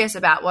curious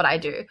about what I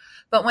do.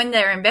 But when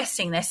they're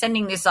investing, they're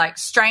sending this like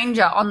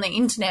stranger on the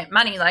internet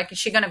money. Like, is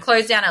she going to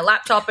close down her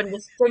laptop and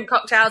just drink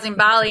cocktails in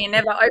Bali and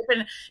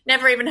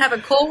never even have a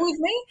call with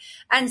me?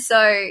 And so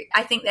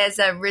I think there's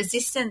a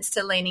resistance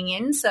to leaning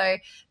in. So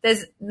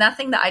there's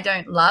nothing that I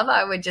don't love.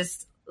 I would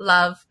just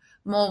love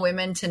more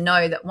women to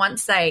know that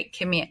once they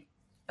commit,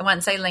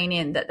 once they lean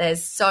in, that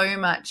there's so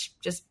much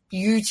just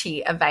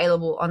beauty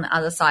available on the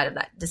other side of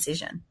that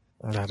decision.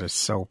 That is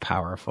so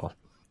powerful.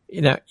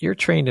 You know, you're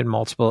trained in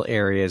multiple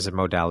areas and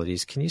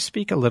modalities. Can you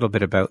speak a little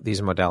bit about these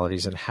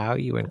modalities and how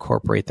you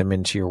incorporate them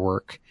into your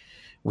work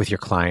with your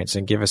clients,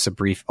 and give us a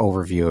brief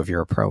overview of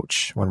your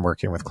approach when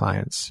working with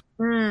clients?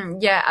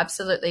 Yeah,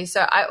 absolutely.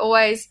 So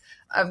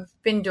I've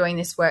been doing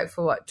this work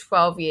for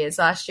 12 years.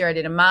 Last year I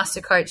did a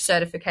master coach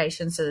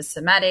certification. So the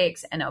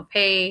somatics,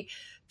 NLP,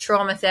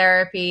 trauma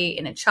therapy,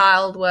 inner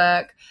child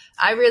work.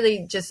 I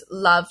really just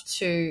love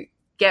to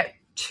get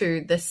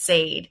to the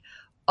seed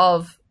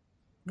of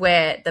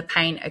where the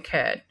pain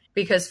occurred.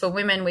 Because for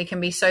women, we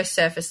can be so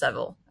surface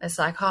level. It's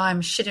like, oh,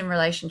 I'm shit in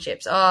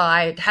relationships. Oh,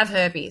 I have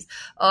herpes.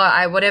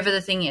 Oh, whatever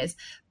the thing is.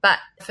 But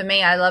for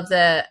me, I love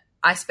the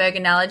iceberg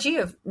analogy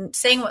of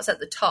seeing what's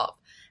at the top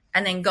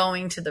and then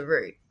going to the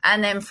root.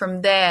 And then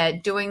from there,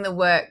 doing the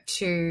work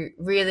to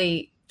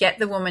really get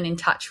the woman in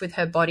touch with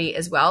her body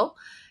as well.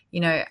 You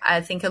know,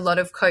 I think a lot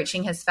of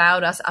coaching has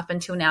failed us up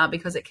until now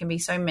because it can be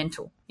so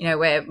mental. You know,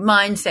 we're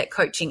mindset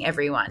coaching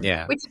everyone,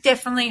 which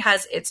definitely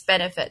has its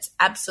benefits,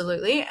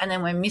 absolutely. And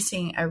then we're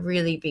missing a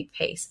really big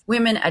piece.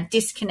 Women are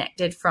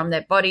disconnected from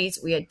their bodies.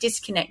 We are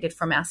disconnected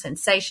from our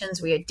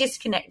sensations. We are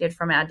disconnected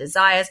from our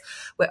desires.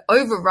 We're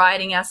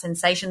overriding our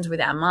sensations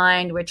with our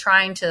mind. We're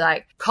trying to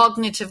like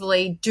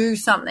cognitively do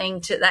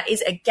something that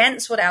is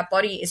against what our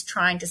body is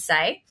trying to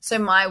say. So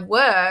my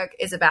work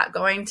is about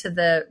going to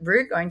the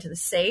root, going to the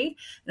seed,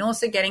 and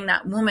also getting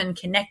that woman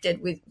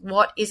connected with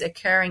what is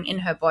occurring in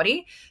her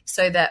body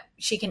so that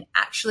she can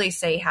actually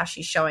see how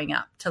she's showing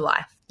up to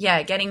life.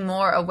 Yeah, getting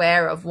more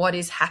aware of what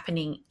is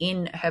happening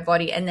in her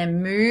body and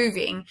then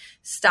moving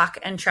stuck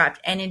and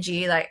trapped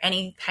energy, like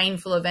any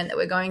painful event that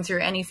we're going through,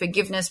 any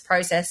forgiveness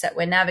process that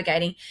we're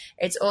navigating.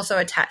 It's also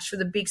attached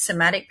with a big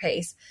somatic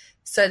piece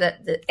so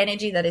that the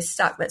energy that is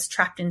stuck, that's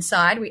trapped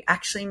inside, we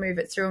actually move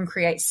it through and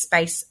create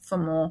space for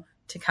more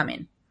to come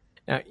in.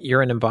 Now,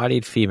 you're an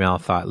embodied female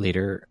thought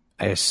leader.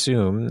 I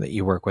assume that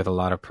you work with a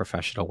lot of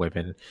professional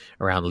women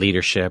around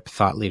leadership,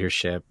 thought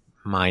leadership,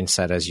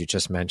 mindset, as you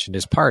just mentioned,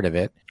 is part of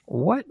it.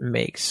 What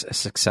makes a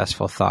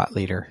successful thought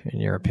leader, in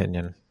your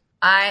opinion?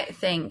 I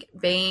think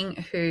being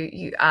who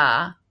you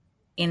are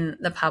in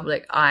the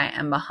public eye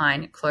and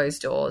behind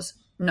closed doors,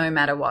 no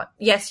matter what.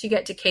 Yes, you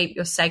get to keep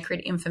your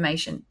sacred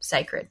information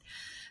sacred.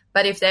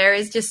 But if there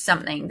is just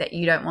something that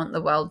you don't want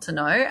the world to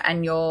know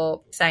and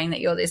you're saying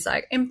that you're this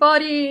like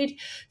embodied,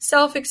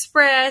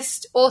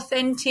 self-expressed,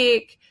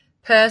 authentic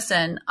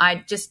person,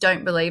 I just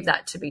don't believe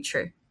that to be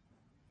true.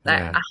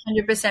 Like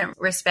 100%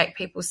 respect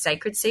people's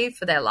sacredcy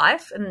for their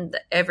life, and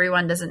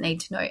everyone doesn't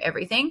need to know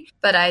everything.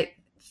 But I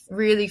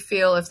really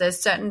feel if there's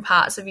certain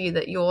parts of you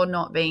that you're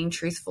not being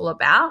truthful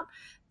about,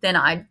 then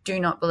I do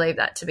not believe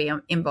that to be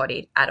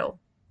embodied at all.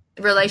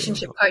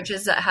 Relationship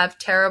coaches that have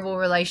terrible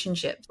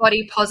relationships,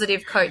 body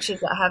positive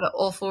coaches that have an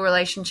awful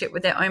relationship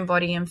with their own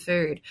body and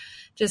food.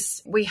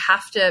 Just, we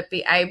have to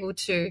be able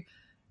to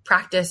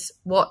practice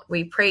what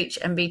we preach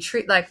and be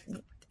true. Like,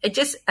 it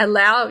just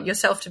allow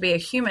yourself to be a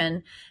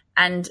human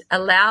and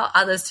allow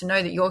others to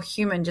know that you're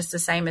human just the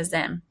same as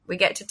them. We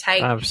get to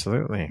take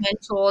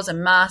mentors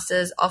and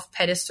masters off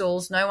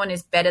pedestals. No one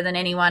is better than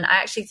anyone. I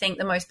actually think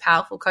the most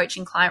powerful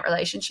coaching client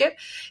relationship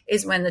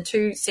is when the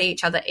two see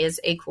each other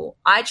as equal.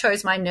 I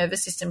chose my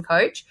nervous system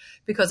coach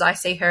because I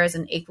see her as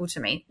an equal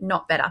to me,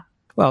 not better.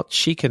 Well,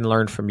 she can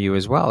learn from you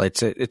as well.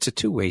 It's a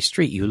two-way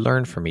street. You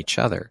learn from each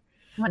other.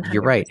 100%.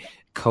 You're right.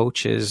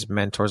 coaches,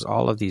 mentors,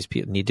 all of these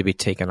people need to be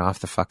taken off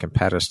the fucking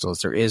pedestals.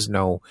 There is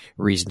no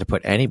reason to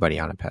put anybody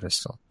on a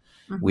pedestal.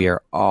 Mm-hmm. We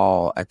are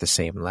all at the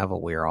same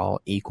level. We are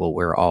all equal.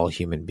 We're all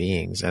human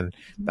beings. And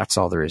that's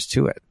all there is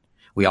to it.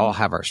 We all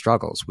have our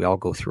struggles. We all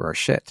go through our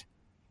shit.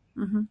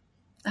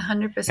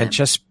 100%. And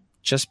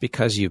just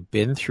because you've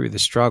been through the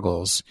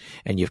struggles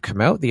and you've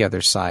come out the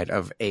other side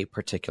of a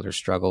particular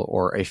struggle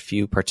or a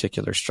few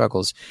particular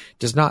struggles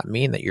does not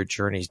mean that your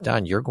journey's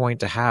done. You're going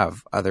to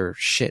have other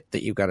shit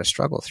that you've got to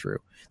struggle through.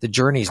 The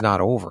journey's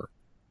not over,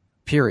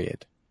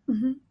 period.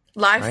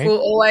 Life will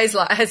always,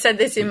 like I said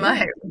this in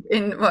my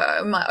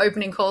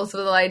opening calls for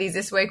the ladies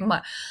this week.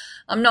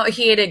 I'm not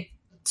here to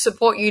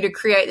support you to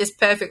create this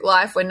perfect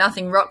life where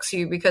nothing rocks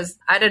you, because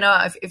I don't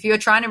know, if you're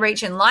trying to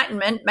reach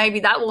enlightenment,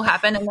 maybe that will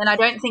happen, and then I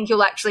don't think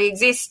you'll actually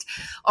exist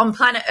on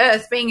planet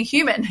Earth being a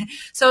human.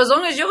 So as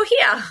long as you're here,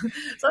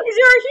 as long as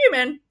you're a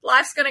human,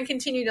 life's going to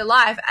continue to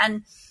life.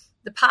 And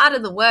the part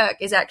of the work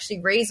is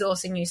actually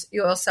resourcing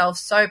yourself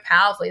so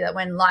powerfully that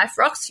when life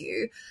rocks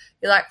you,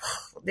 you're like,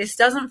 this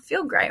doesn't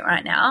feel great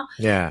right now.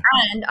 Yeah.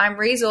 And I'm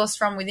resourced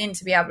from within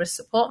to be able to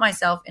support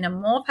myself in a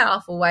more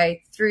powerful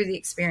way through the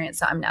experience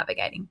that I'm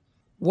navigating.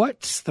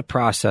 What's the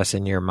process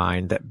in your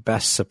mind that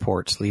best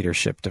supports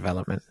leadership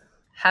development?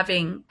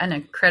 Having an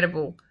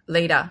incredible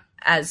leader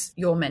as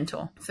your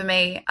mentor. For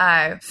me,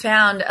 I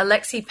found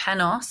Alexi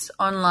Panos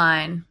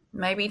online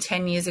maybe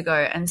 10 years ago,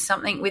 and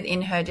something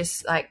within her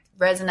just like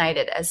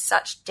resonated as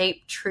such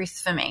deep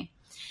truth for me.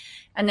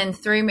 And then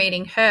through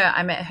meeting her,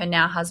 I met her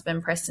now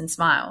husband, Preston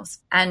Smiles.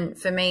 And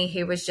for me,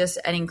 he was just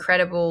an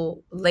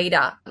incredible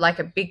leader, like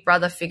a big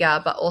brother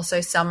figure, but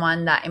also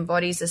someone that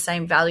embodies the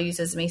same values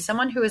as me,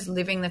 someone who is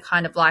living the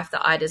kind of life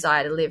that I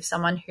desire to live,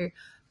 someone who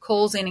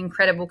calls in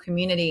incredible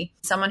community,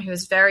 someone who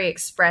is very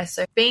expressed.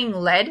 So being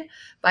led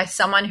by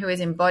someone who is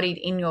embodied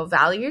in your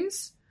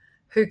values,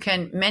 who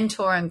can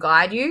mentor and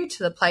guide you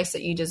to the place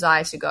that you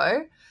desire to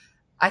go,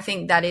 I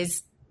think that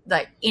is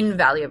like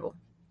invaluable.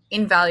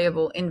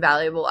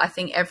 I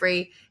think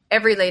every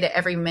leader,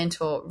 every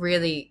mentor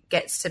really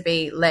gets to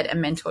be led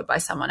and mentored by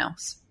someone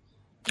else.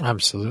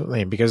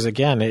 Absolutely. Because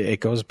again,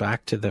 it goes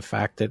back to the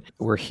fact that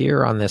we're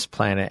here on this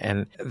planet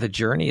and the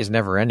journey is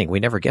never ending. We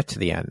never get to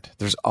the end.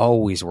 There's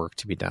always work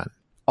to be done.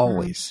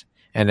 Always.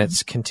 And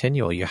it's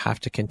continual. You have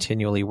to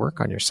continually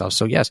work on yourself.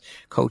 So yes,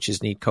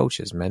 coaches need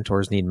coaches,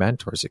 mentors need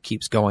mentors. It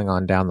keeps going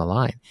on down the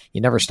line.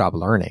 You never stop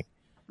learning.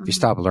 If you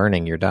stop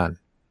learning, you're done.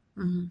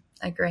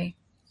 I agree.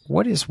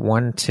 What is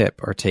one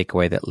tip or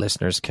takeaway that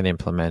listeners can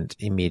implement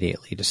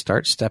immediately to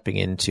start stepping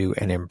into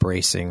and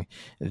embracing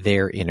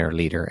their inner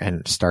leader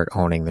and start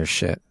owning their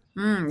shit?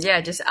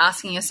 Just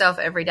asking yourself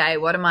every day,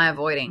 what am I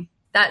avoiding?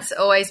 That's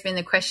always been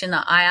the question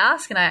that I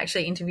ask. And I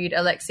actually interviewed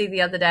Alexi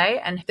the other day.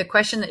 And the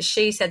question that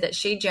she said that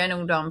she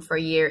journaled on for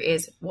a year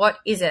is, what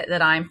is it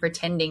that I'm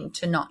pretending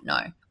to not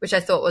know? Which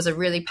I thought was a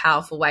really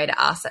powerful way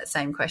to ask that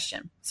same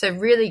question. So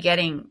really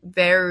getting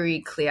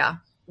very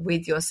clear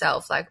with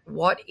yourself, like,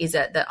 what is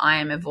it that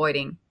I am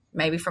avoiding?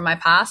 Maybe from my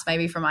past,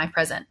 maybe from my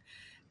present.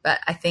 But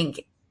I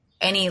think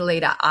any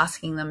leader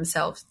asking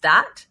themselves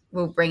that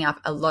will bring up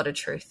a lot of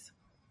truth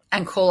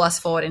and call us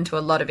forward into a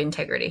lot of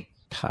integrity.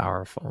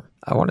 Powerful.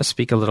 I want to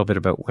speak a little bit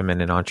about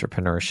women in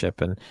entrepreneurship,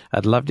 and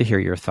I'd love to hear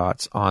your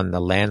thoughts on the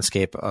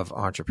landscape of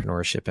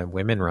entrepreneurship and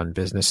women-run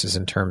businesses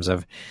in terms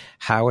of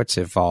how it's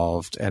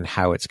evolved and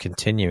how it's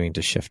continuing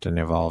to shift and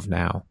evolve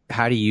now.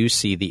 How do you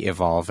see the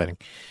evolving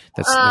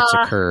that's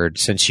occurred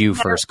since you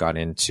first got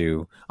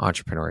into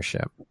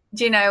entrepreneurship?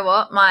 Do you know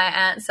what? My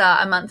answer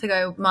a month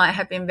ago might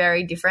have been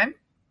very different.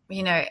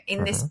 You know,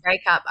 in this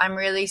breakup, I'm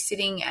really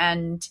sitting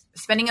and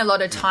spending a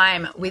lot of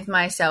time with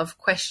myself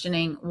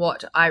questioning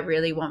what I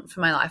really want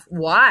for my life.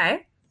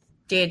 Why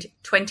did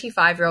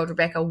 25-year-old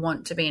Rebecca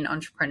want to be an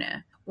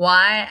entrepreneur?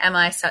 Why am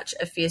I such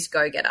a fierce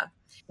go-getter?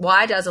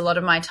 Why does a lot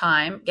of my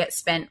time get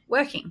spent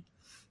working?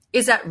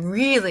 Is that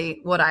really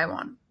what I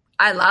want?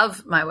 I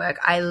love my work.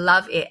 I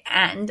love it.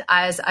 And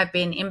as I've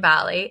been in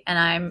Bali and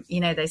I'm,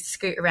 they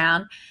scoot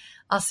around,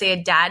 I'll see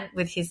a dad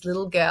with his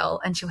little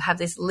girl and she'll have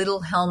this little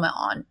helmet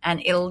on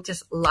and it'll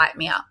just light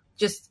me up.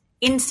 Just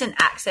instant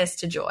access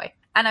to joy.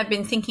 And I've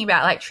been thinking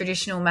about like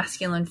traditional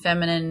masculine,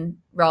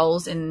 feminine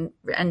roles and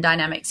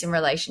dynamics in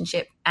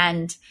relationship.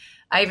 And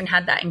I even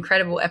had that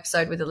incredible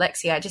episode with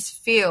Alexia. I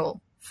just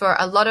feel for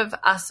a lot of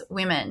us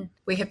women,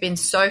 we have been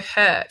so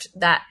hurt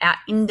that our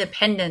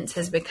independence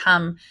has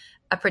become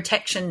a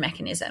protection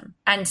mechanism.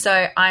 And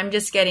so I'm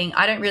just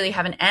I don't really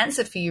have an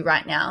answer for you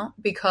right now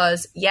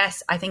because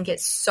yes, I think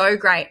it's so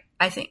great.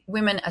 I think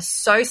women are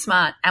so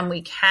smart and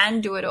we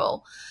can do it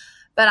all.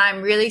 But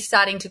I'm really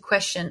starting to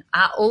question,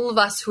 are all of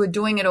us who are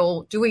doing it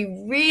all, do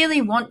we really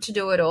want to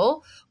do it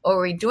all? Or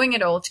are we doing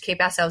it all to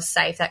keep ourselves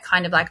safe? That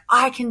kind of like,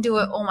 I can do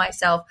it all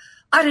myself.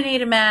 I don't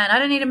need a man. I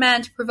don't need a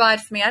man to provide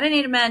for me. I don't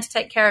need a man to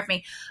take care of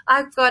me.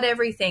 I've got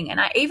everything.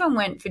 And I even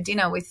went for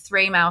dinner with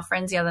 3 male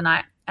friends the other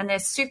night. And they're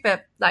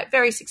super, like,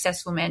 very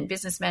successful men,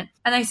 businessmen.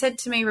 And they said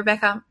to me,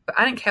 Rebecca,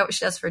 I don't care what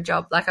she does for a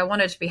job. Like, I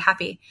want her to be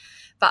happy.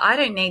 But I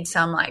don't need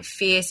some, like,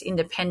 fierce,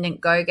 independent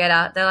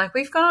go-getter. They're like,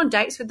 we've gone on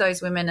dates with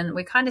those women and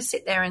we kind of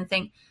sit there and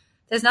think,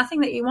 there's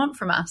nothing that you want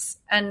from us.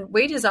 And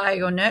we desire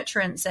your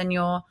nurturance and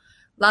your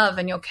love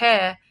and your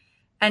care.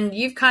 And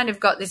you've kind of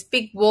got this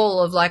big wall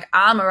of like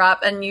armor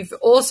up, and you've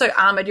also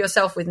armored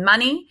yourself with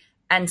money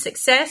and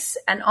success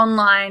and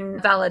online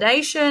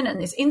validation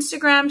and this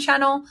Instagram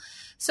channel.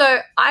 So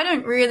I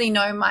don't really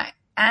know my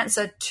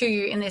answer to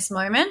you in this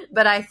moment,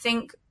 but I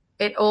think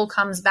it all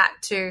comes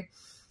back to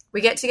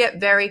we get to get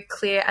very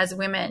clear as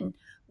women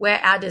where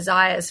our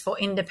desires for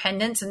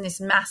independence and this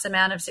mass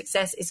amount of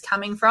success is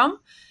coming from,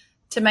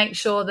 to make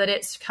sure that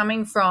it's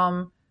coming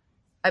from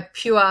a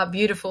pure,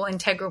 beautiful,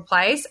 integral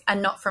place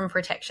and not from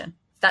protection.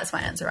 That's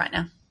my answer right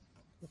now.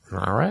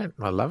 All right.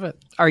 I love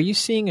it. Are you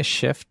seeing a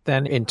shift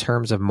then in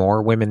terms of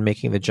more women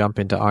making the jump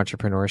into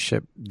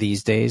entrepreneurship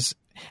these days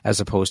as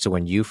opposed to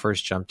when you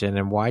first jumped in?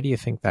 And why do you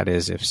think that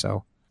is, if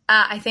so?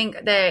 I think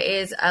there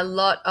is a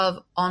lot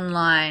of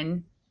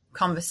online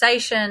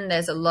conversation.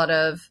 There's a lot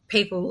of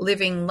people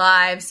living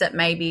lives that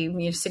maybe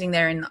you're sitting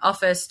there in the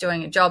office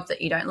doing a job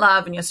that you don't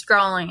love and you're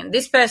scrolling, and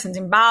this person's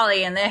in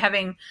Bali and they're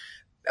having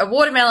a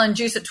watermelon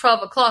juice at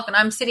 12 o'clock and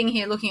I'm sitting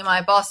here looking at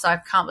my boss. I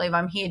can't believe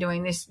I'm here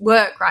doing this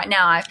work right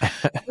now.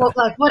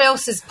 What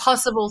else is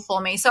possible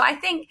for me? So I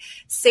think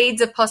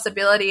seeds of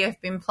possibility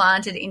have been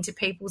planted into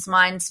people's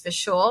minds for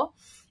sure.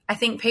 I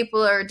think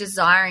people are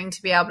desiring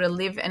to be able to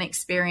live and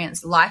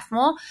experience life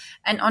more,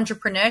 and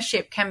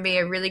entrepreneurship can be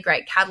a really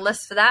great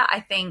catalyst for that.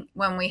 I think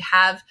when we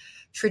have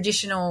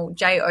traditional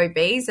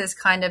jobs, there's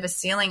kind of a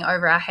ceiling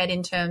over our head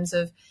in terms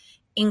of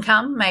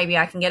income. Maybe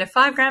I can get a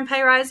 $5,000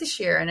 pay rise this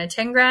year and a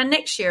 $10,000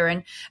 next year.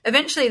 And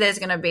eventually there's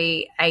going to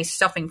be a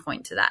stopping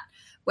point to that.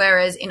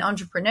 Whereas in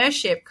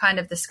entrepreneurship, kind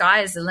of the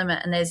sky is the limit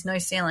and there's no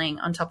ceiling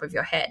on top of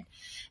your head.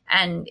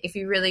 And if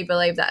you really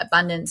believe that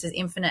abundance is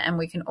infinite and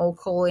we can all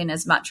call in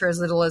as much or as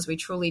little as we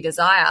truly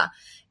desire,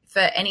 for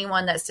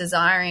anyone that's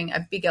desiring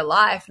a bigger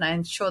life, and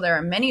I'm sure there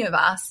are many of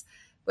us,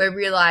 we're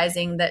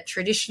realizing that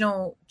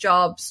traditional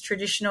jobs,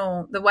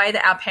 the way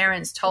that our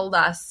parents told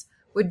us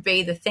would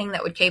be the thing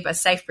that would keep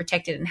us safe,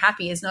 protected, and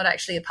happy is not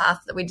actually a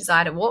path that we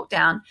desire to walk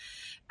down.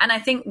 And I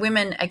think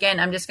women, again,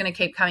 I'm just going to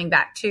keep coming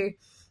back to,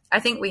 I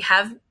think we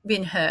have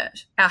been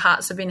hurt. Our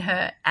hearts have been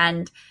hurt.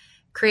 And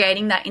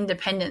creating that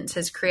independence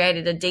has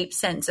created a deep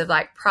sense of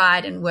like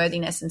pride and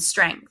worthiness and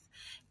strength.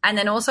 And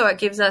then also it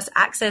gives us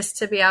access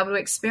to be able to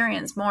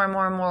experience more and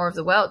more and more of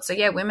the world. So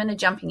yeah, women are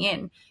jumping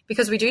in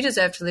because we do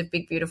deserve to live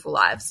big, beautiful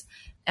lives.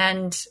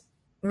 And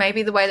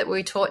maybe the way that we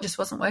were taught just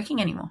wasn't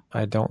working anymore.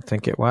 I don't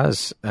think it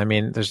was. I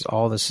mean, there's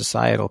all the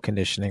societal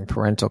conditioning,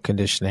 parental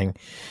conditioning.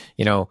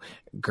 You know,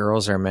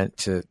 girls are meant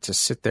to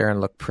sit there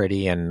and look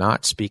pretty and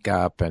not speak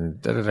up.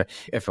 And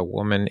if a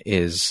woman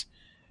is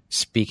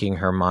speaking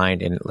her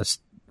mind, and let's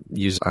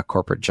use a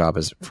corporate job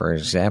as for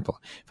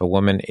example, if a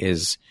woman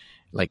is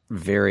like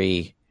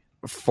very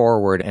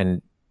forward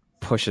and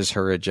pushes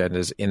her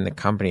agendas in the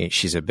company,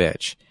 she's a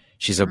bitch.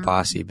 She's a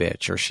bossy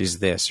bitch, or she's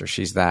this, or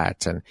she's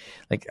that. And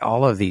like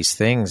all of these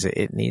things,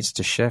 it needs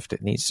to shift.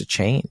 It needs to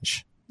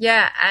change.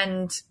 Yeah.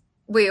 And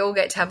we all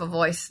get to have a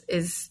voice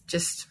is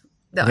just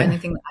the only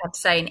thing that I have to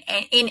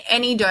say in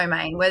any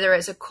domain, whether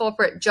it's a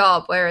corporate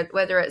job,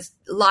 whether it's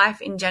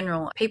life in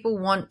general. People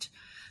want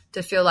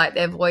to feel like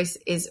their voice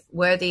is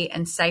worthy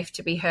and safe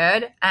to be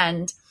heard.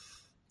 And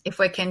if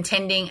we're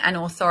contending an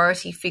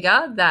authority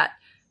figure, that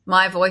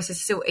my voice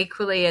is still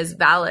equally as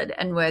valid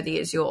and worthy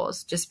as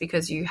yours, just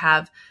because you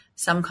have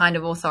some kind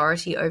of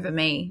authority over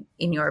me,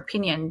 in your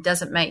opinion,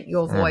 doesn't make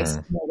your voice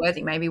more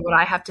worthy. Maybe what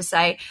I have to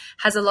say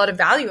has a lot of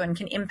value and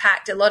can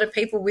impact a lot of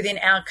people within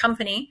our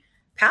company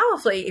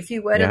powerfully if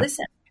you were to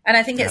listen. And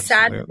I think it's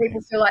sad that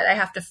people feel like they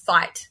have to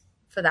fight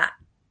for that.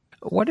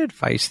 What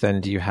advice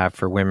then do you have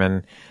for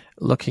women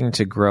looking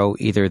to grow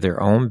either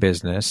their own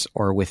business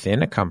or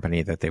within a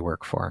company that they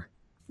work for?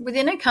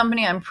 Within a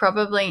company, I'm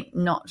probably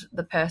not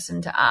the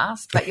person to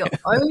ask, but your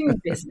own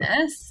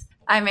business,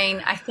 I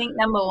mean, I think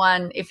number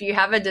one, if you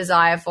have a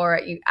desire for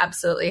it, you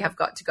absolutely have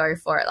got to go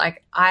for it.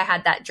 Like I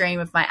had that dream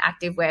of my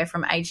activewear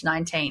from age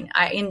 19.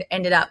 I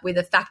ended up with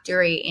a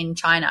factory in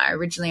China.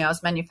 Originally, I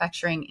was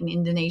manufacturing in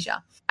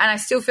Indonesia. And I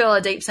still feel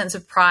a deep sense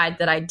of pride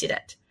that I did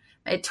it.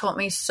 It taught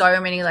me so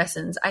many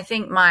lessons. I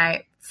think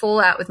my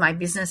fallout with my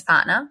business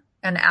partner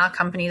and our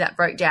company that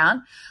broke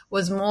down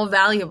was more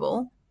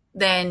valuable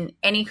than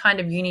any kind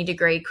of uni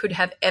degree could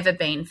have ever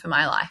been for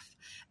my life,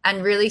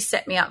 and really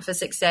set me up for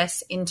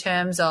success in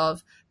terms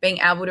of being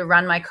able to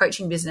run my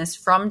coaching business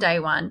from day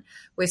one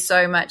with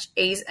so much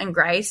ease and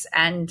grace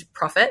and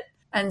profit.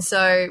 And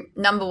so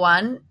number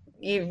one,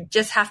 you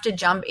just have to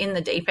jump in the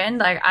deep end.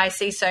 Like I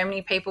see so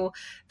many people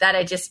that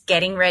are just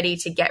getting ready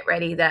to get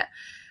ready, that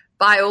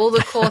buy all the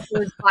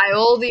courses, buy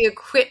all the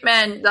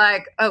equipment.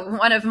 Like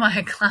one of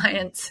my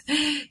clients,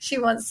 she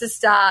wants to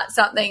start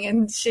something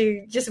and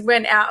she just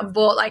went out and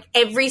bought like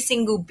every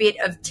single bit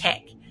of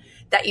tech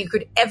that you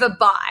could ever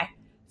buy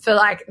for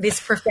like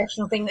this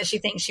professional thing that she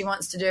thinks she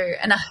wants to do.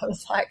 And I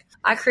was like,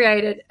 I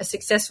created a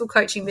successful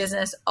coaching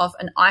business off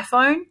an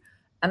iPhone,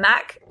 a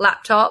Mac,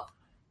 laptop,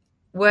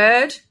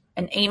 Word,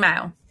 and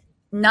email.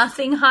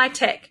 Nothing high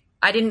tech.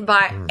 I didn't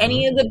buy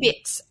any of the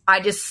bits.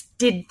 I just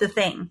did the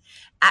thing.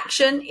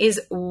 action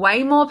is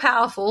way more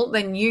powerful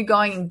than you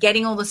going and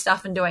getting all the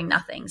stuff and doing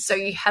nothing. So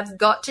you have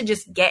got to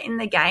just get in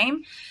the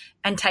game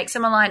and take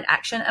some aligned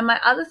action. And my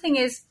other thing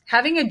is,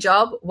 having a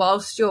job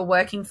whilst you're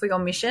working for your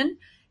mission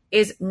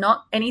is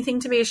not anything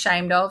to be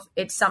ashamed of.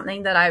 It's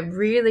something that I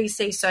really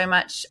see so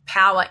much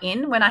power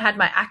in. When I had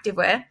my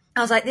activewear, I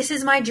was like, this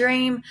is my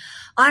dream.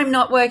 I'm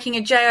not working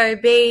a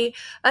job.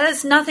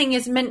 Nothing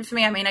is meant for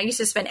me. I mean, I used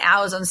to spend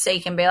hours on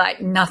Seek and be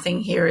like, nothing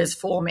here is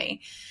for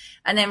me.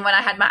 And then when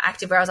I had my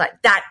activewear, I was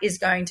like, that is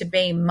going to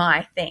be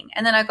my thing.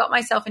 And then I got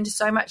myself into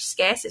so much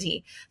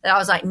scarcity that I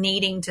was like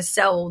needing to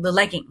sell the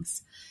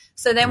leggings.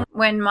 So then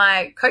when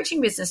my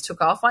coaching business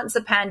took off, once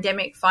the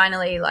pandemic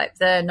finally, like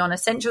the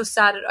non-essentials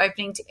started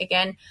opening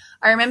again,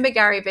 I remember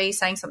Gary Vee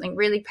saying something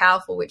really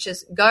powerful, which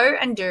is go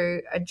and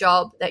do a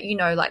job that you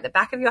know, like the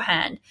back of your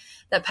hand,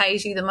 that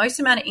pays you the most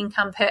amount of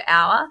income per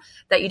hour,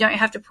 that you don't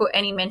have to put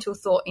any mental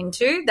thought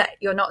into, that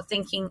you're not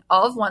thinking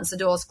of once the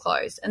door's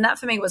closed. And that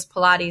for me was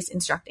Pilates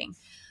instructing.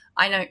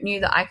 I knew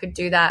that I could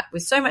do that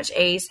with so much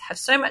ease, have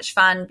so much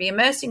fun, be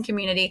immersed in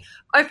community,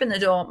 open the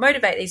door,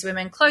 motivate these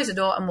women, close the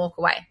door and walk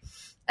away.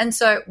 And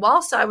so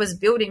whilst I was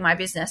building my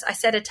business, I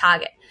set a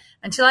target.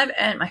 Until I've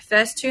earned my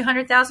first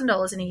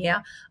 $200,000 in a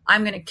year,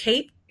 I'm going to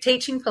keep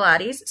teaching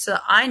Pilates so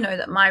that I know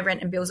that my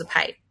rent and bills are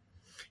paid.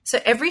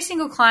 So every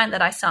single client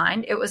that I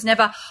signed, it was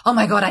never, oh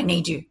my God, I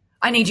need you.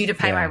 I need you to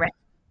pay my rent.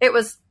 It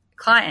was,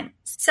 client,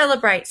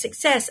 celebrate,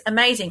 success,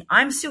 amazing.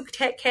 I'm still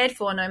cared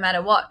for no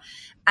matter what.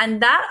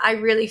 And that I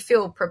really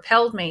feel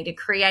propelled me to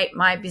create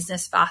my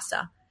business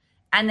faster.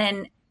 And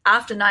then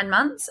after 9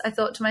 months, I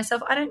thought to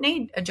myself, I don't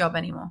need a job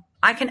anymore.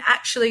 I can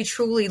actually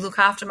truly look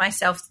after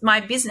myself. My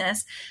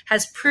business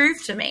has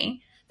proved to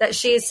me that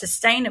she is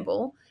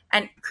sustainable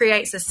and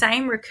creates the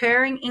same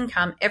recurring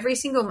income every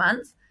single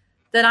month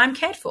that I'm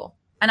cared for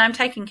and I'm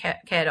taken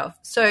care of.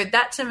 So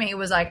that to me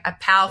was like a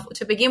powerful,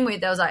 to begin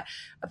with, there was like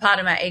a part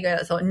of my ego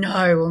that thought, no,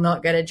 I will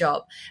not get a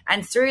job.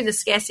 And through the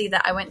scarcity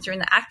that I went through in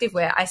the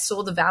activewear, I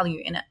saw the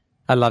value in it.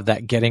 I love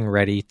that, getting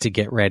ready to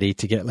get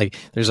like,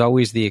 there's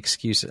always the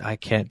excuse, I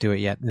can't do it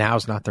yet.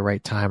 Now's not the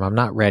right time. I'm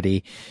not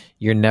ready.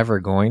 You're never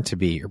going to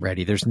be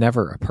ready. There's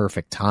never a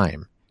perfect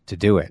time to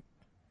do it.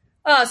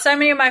 Oh, so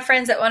many of my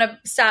friends that want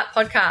to start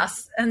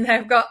podcasts and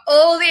they've got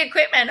all the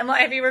equipment. I'm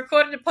like, have you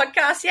recorded a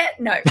podcast yet?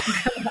 No.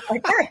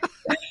 Okay.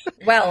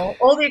 Well,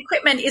 all the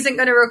equipment isn't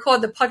going to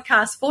record the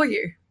podcast for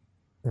you.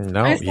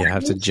 No, you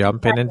have to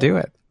jump in and do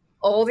it.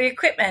 All the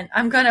equipment.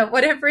 I'm going to,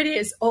 whatever it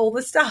is, all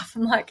the stuff.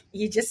 I'm like,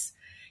 you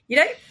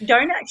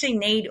don't actually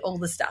need all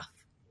the stuff.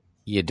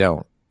 You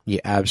don't. You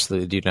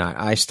absolutely do not.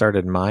 I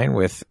started mine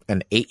with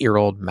an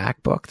 8-year-old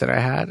MacBook that I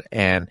had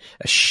and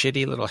a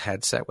shitty little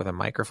headset with a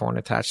microphone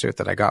attached to it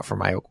that I got from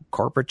my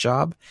corporate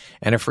job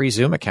and a free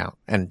Zoom account,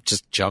 and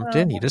just jumped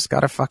in. You just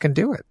got to fucking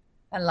do it.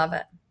 I love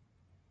it.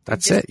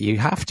 That's it. You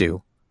have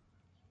to.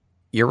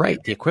 You're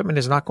right. The equipment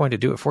is not going to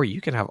do it for you.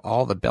 You can have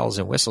all the bells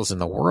and whistles in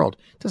the world.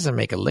 It doesn't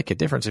make a lick of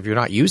difference if you're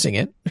not using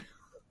it.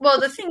 Well,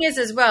 the thing is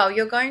as well,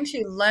 you're going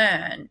to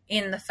learn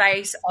in the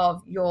face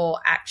of your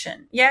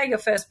action. Yeah, your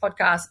first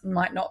podcast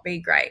might not be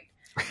great,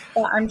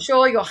 but I'm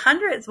sure your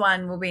 100th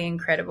one will be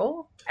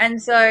incredible.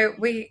 And so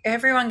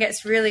everyone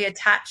gets really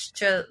attached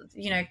to,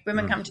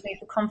 women come to me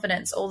for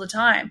confidence all the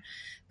time.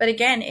 But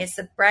again, it's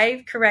the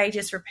brave,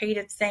 courageous,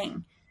 repeated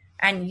thing.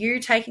 And you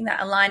taking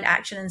that aligned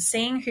action and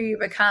seeing who you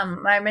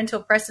become. My mentor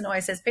Preston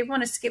always says people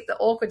want to skip the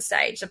awkward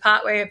stage, the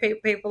part where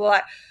people are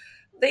like,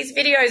 these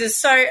videos are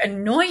so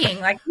annoying.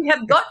 Like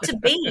you've got to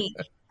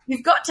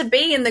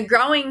be in the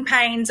growing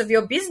pains of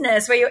your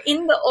business where you're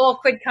in the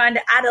awkward kind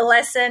of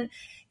adolescent,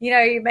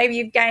 maybe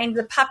you've gained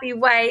the puppy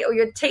weight or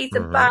your teeth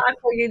are bark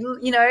or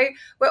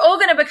we're all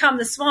going to become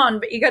the swan,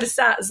 but you got to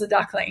start as the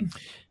duckling.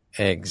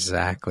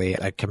 Exactly.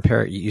 I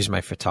use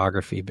my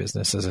photography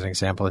business as an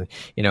example,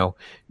 and,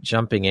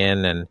 jumping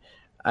in,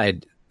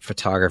 and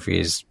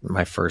photography is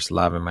my first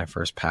love and my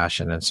first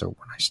passion. And so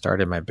when I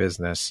started my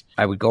business,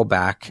 I would go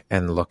back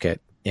and look at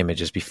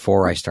images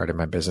before I started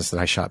my business that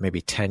I shot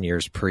maybe 10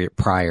 years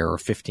prior or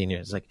 15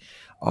 years. Like,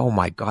 oh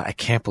my God, I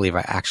can't believe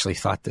I actually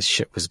thought this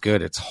shit was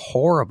good. It's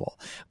horrible,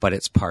 but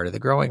it's part of the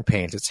growing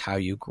pains. It's how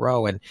you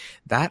grow. And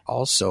that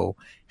also,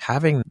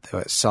 having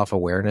the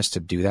self-awareness to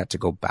do that, to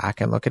go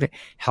back and look at it,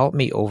 helped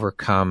me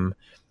overcome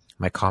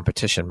my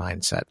competition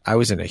mindset. I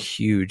was in a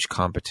huge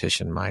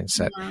competition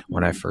mindset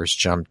when I first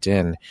jumped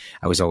in.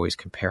 I was always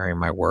comparing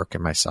my work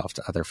and myself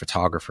to other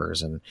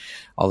photographers and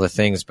all the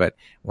things. But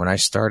when I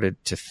started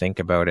to think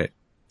about it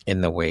in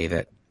the way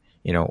that,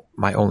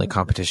 my only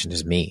competition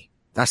is me.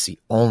 That's the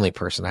only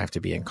person I have to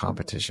be in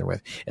competition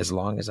with. As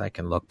long as I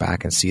can look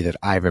back and see that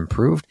I've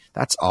improved,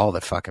 that's all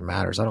that fucking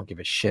matters. I don't give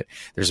a shit.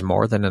 There's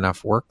more than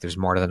enough work. There's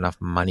more than enough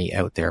money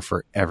out there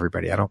for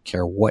everybody. I don't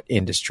care what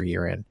industry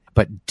you're in,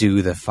 but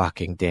do the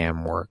fucking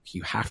damn work.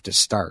 You have to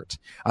start.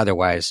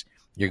 Otherwise,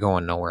 you're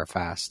going nowhere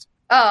fast.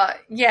 Oh,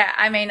 yeah.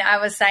 I mean, I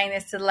was saying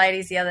this to the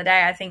ladies the other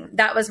day. I think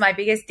that was my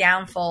biggest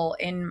downfall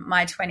in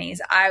my 20s.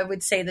 I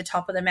would see the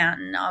top of the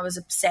mountain. I was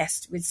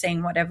obsessed with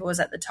seeing whatever was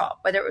at the top,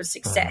 whether it was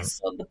success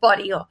or the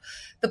body or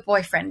the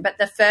boyfriend. But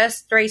the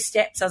first 3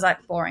 steps, I was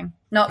like, boring.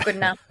 Not good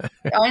enough.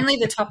 Only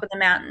the top of the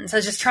mountain.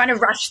 So just trying to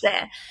rush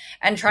there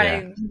and try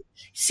to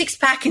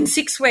six-pack in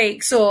 6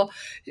 weeks or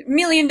 $1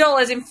 million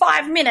in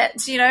 5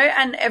 minutes,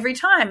 and every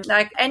time,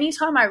 like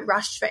anytime I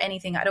rushed for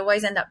anything, I'd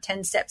always end up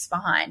 10 steps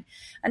behind.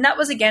 And that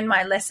was, again,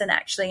 my lesson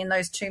actually in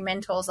those 2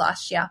 mentors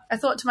last year. I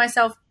thought to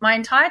myself, my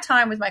entire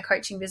time with my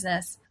coaching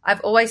business,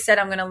 I've always said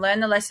I'm going to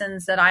learn the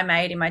lessons that I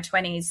made in my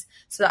 20s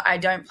so that I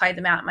don't play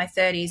them out in my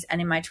 30s.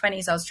 And in my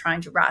 20s, I was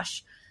trying to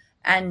rush.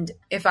 And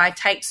if I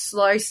take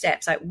slow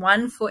steps, like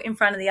 1 foot in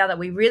front of the other,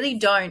 we really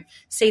don't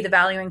see the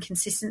value in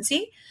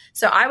consistency.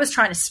 So I was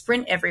trying to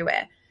sprint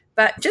everywhere,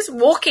 but just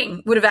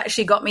walking would have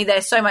actually got me there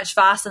so much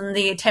faster than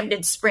the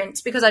attempted sprints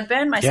because I'd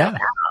burned myself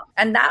out.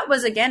 And that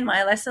was, again,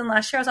 my lesson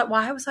last year. I was like,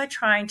 why was I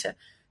trying to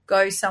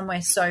go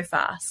somewhere so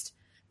fast?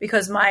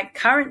 Because my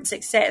current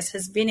success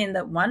has been in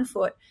the 1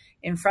 foot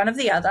in front of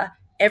the other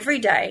every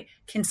day.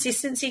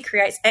 Consistency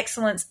creates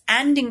excellence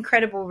and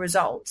incredible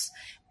results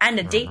and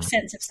a deep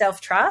sense of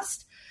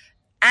self-trust.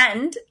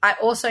 And I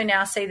also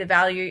now see the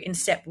value in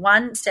step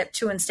 1, step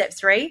 2, and step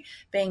 3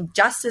 being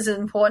just as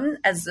important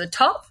as the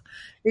top,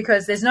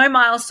 because there's no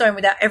milestone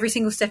without every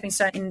single stepping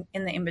stone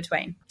in the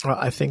in-between. Well,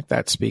 I think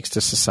that speaks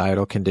to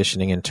societal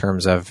conditioning in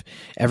terms of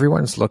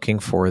everyone's looking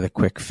for the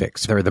quick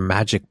fix or the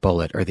magic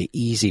bullet or the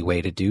easy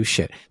way to do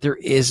shit. There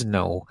is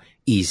no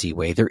easy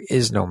way. There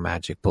is no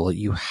magic bullet.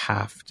 You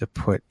have to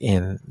put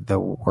in the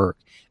work,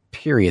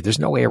 period. There's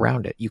no way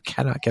around it. You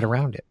cannot get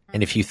around it.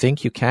 And if you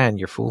think you can,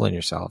 you're fooling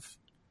yourself.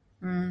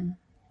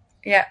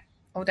 Yeah,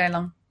 all day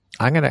long.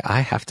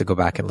 I have to go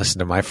back and listen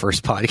to my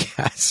first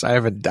podcast.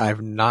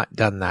 I've not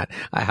done that.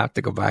 I have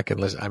to go back and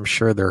listen. I'm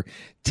sure they're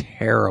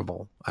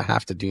terrible. I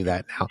have to do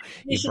that now.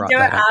 You should do it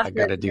after I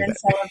got to do that.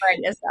 Celebrate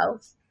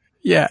yourself.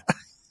 Yeah.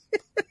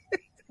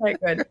 So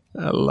good.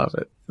 I love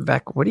it.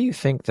 Beck, what do you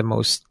think the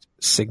most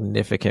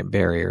significant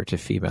barrier to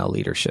female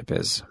leadership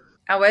is?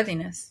 Our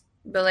worthiness.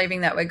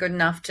 Believing that we're good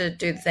enough to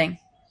do the thing.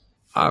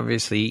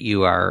 Obviously,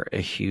 you are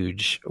a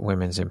huge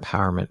women's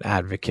empowerment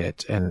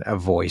advocate and a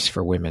voice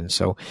for women.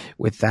 So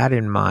with that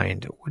in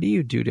mind, what do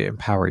you do to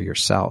empower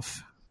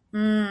yourself?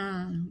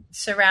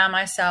 Surround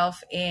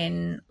myself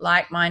in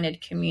like-minded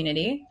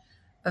community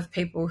of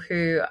people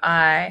who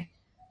I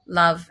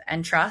love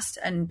and trust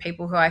and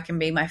people who I can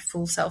be my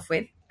full self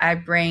with. I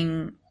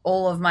bring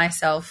all of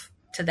myself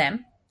to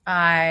them.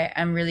 I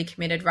am really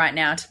committed right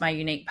now to my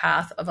unique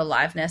path of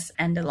aliveness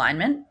and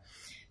alignment.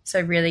 So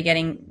really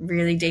getting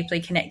really deeply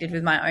connected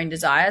with my own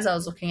desires. I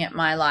was looking at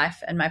my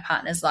life and my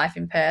partner's life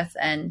in Perth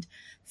and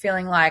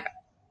feeling like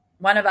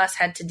one of us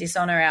had to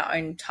dishonor our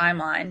own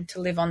timeline to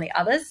live on the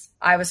others.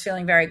 I was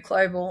feeling very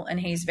global and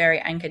he's very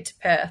anchored to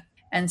Perth.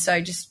 And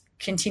so just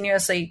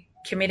continuously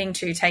committing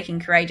to taking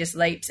courageous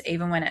leaps,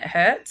 even when it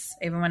hurts,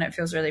 even when it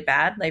feels really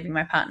bad. Leaving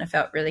my partner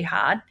felt really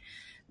hard,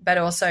 but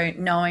also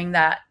knowing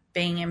that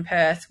being in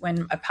Perth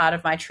when a part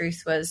of my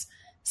truth was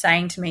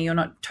saying to me, you're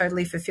not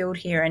totally fulfilled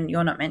here and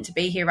you're not meant to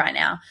be here right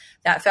now,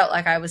 that felt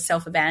like I was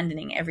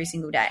self-abandoning every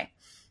single day.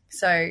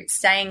 So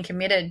staying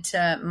committed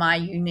to my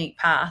unique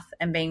path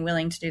and being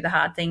willing to do the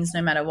hard things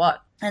no matter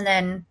what. And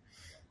then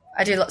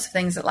I do lots of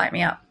things that light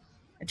me up.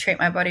 I treat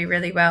my body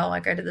really well.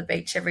 I go to the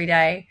beach every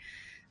day.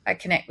 I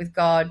connect with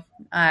God.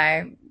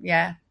 I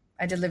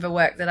deliver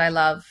work that I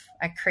love.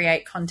 I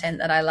create content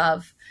that I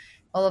love.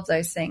 All of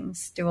those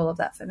things do all of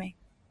that for me.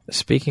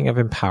 Speaking of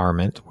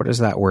empowerment, what does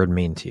that word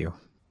mean to you?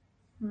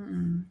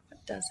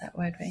 What does that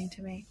word mean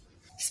to me?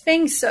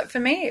 For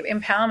me,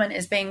 empowerment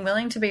is being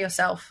willing to be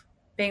yourself,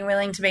 being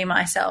willing to be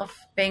myself,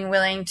 being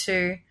willing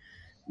to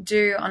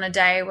do on a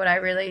day what I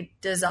really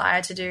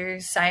desire to do,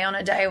 say on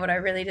a day what I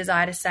really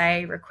desire to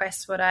say,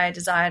 request what I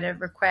desire to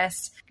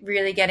request,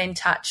 really get in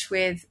touch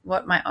with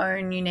what my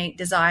own unique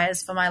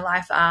desires for my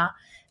life are,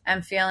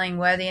 and feeling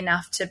worthy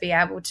enough to be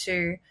able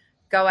to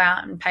go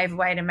out and pave a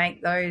way to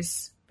make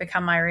those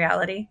become my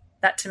reality.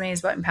 That to me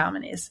is what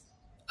empowerment is.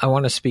 I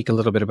want to speak a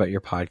little bit about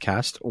your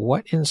podcast.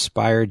 What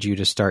inspired you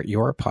to start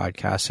your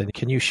podcast? And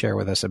can you share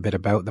with us a bit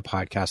about the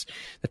podcast,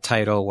 the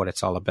title, what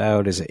it's all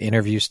about? Is it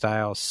interview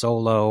style,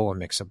 solo, a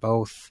mix of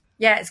both?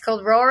 Yeah, it's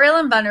called Raw, Real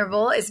and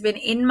Vulnerable. It's been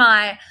in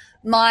my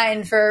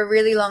mind for a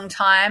really long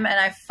time. And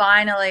I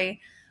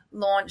finally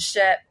launched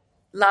it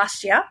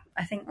last year.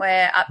 I think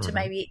we're up to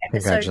maybe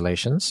episode.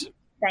 Congratulations.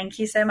 Thank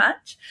you so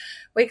much.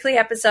 Weekly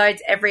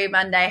episodes every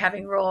Monday,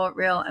 having raw,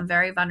 real, and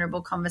very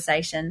vulnerable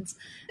conversations.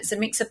 It's a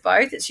mix of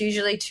both. It's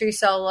usually 2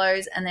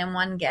 solos and then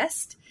 1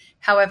 guest.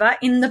 However,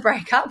 in the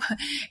breakup,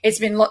 it's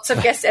been lots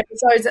of guest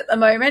episodes at the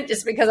moment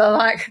just because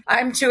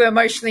I'm too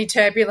emotionally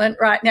turbulent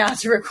right now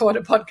to record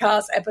a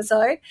podcast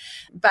episode.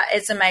 But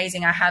it's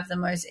amazing. I have the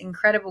most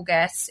incredible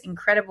guests,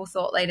 incredible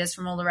thought leaders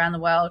from all around the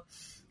world.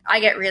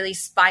 I get really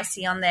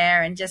spicy on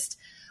there and just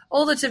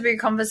all the taboo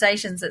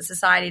conversations that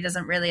society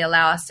doesn't really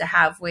allow us to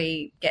have,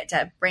 we get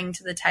to bring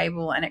to the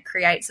table, and it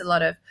creates a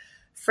lot of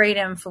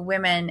freedom for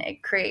women. It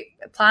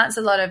plants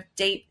a lot of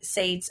deep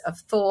seeds of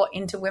thought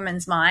into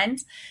women's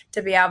minds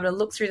to be able to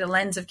look through the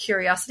lens of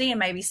curiosity and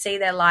maybe see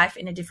their life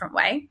in a different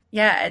way.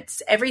 Yeah,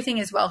 everything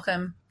is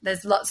welcome.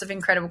 There's lots of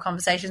incredible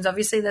conversations.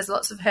 Obviously, there's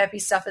lots of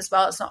herpes stuff as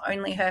well. It's not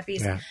only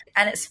herpes. Yeah.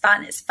 And it's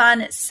fun.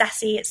 It's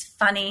sassy. It's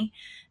funny.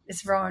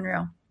 It's raw and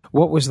real.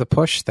 What was the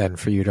push then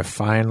for you to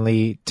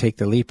finally take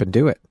the leap and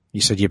do it?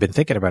 You said you've been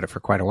thinking about it for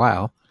quite a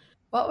while.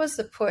 What was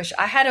the push?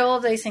 I had all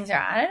of these things.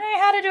 I don't know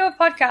how to do a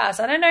podcast.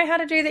 I don't know how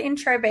to do the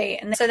intro beat.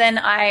 And so then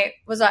I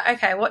was like,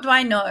 okay, what do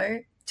I know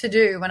to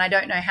do when I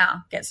don't know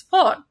how? Get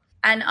support.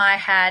 And I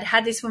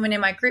had this woman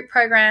in my group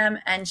program,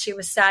 and she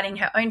was starting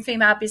her own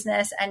female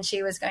business, and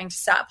she was going to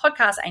start a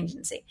podcast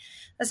agency.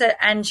 I said,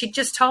 and she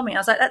just told me, I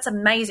was like, that's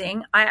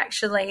amazing. I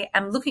actually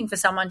am looking for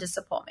someone to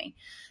support me.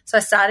 So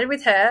I started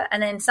with her,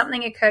 and then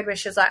something occurred where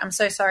she was like, I'm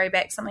so sorry,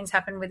 Beck. Something's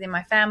happened within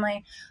my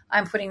family.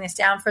 I'm putting this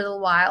down for a little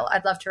while.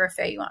 I'd love to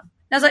refer you on. And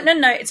I was like,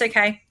 no, it's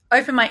okay.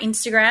 Open my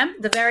Instagram.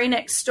 The very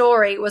next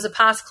story was a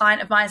past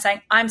client of mine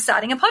saying, I'm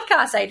starting a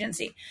podcast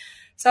agency.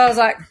 So I was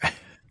like,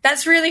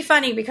 that's really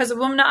funny, because the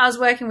woman that I was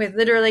working with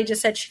literally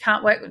just said she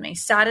can't work with me.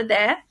 Started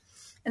there.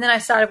 And then I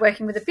started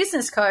working with a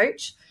business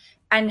coach,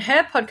 and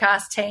her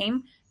podcast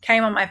team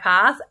came on my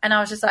path. And I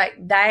was just like,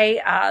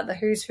 they are the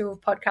who's who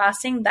of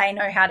podcasting. They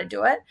know how to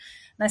do it.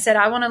 And I said,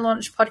 I want to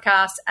launch a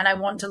podcast, and I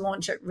want to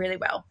launch it really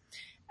well.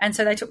 And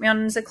so they took me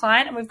on as a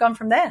client, and we've gone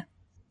from there.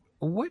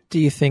 What do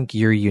you think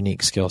your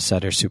unique skill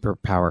set or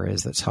superpower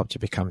is that's helped you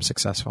become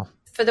successful?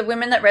 For the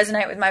women that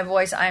resonate with my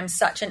voice, I am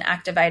such an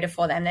activator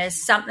for them.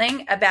 There's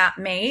something about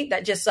me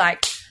that just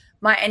like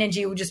my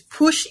energy will just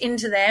push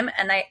into them,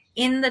 and they,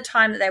 in the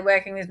time that they're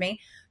working with me,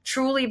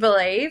 truly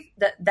believe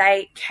that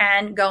they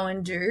can go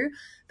and do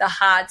the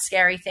hard,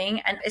 scary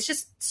thing. And it's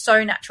just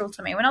so natural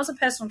to me. When I was a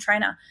personal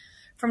trainer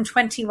from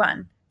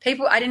 21,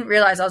 I didn't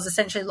realize I was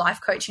essentially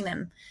life coaching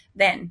them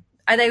then.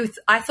 I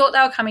thought they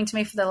were coming to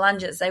me for the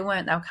lunges. They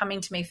weren't. They were coming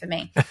to me for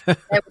me. They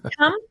would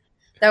come.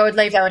 They would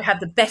leave. They would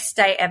have the best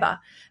day ever.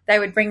 They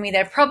would bring me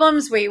their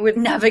problems. We would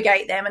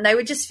navigate them, and they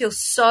would just feel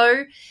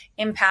so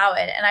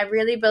empowered. And I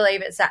really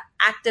believe it's that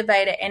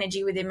activator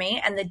energy within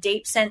me and the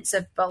deep sense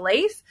of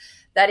belief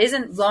that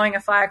isn't blowing a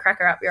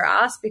firecracker up your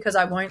ass, because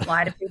I won't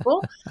lie to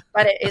people,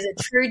 but it is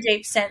a true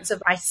deep sense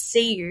of I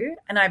see you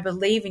and I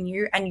believe in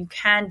you and you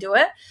can do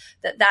it,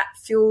 that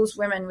fuels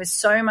women with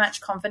so much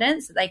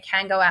confidence that they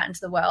can go out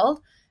into the world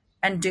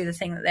and do the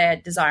thing that they're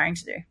desiring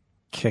to do.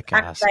 Kick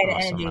ass. Awesome.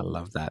 Energy. I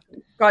love that.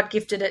 God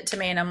gifted it to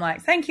me, and I'm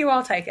like, thank you,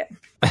 I'll take it.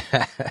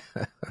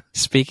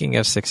 Speaking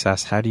of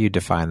success, how do you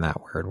define that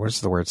word? What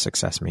does the word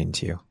success mean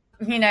to you?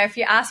 You know, if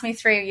you asked me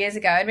 3 years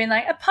ago, I'd been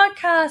like a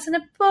podcast and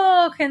a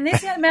book and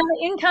this amount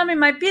of income in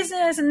my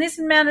business and this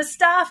amount of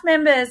staff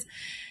members.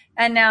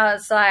 And now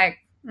it's like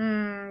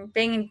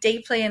being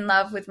deeply in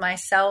love with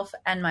myself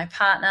and my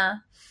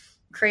partner,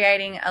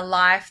 creating a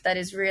life that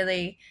is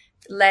really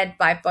led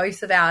by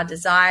both of our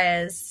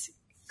desires,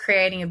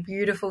 creating a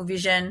beautiful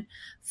vision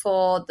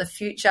for the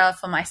future,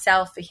 for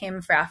myself, for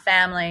him, for our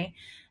family,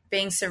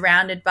 being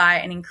surrounded by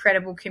an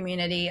incredible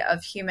community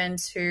of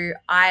humans who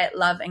I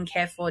love and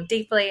care for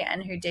deeply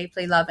and who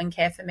deeply love and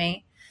care for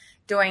me,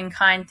 doing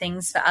kind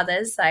things for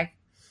others. Like,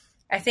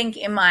 I think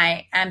in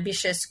my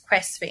ambitious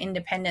quest for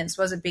independence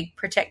was a big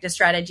protector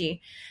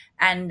strategy.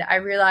 And I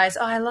realized,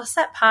 I lost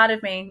that part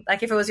of me.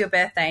 Like, if it was your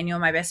birthday and you're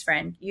my best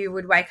friend, you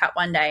would wake up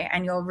one day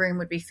and your room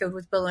would be filled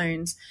with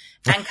balloons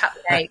and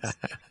cupcakes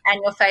and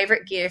your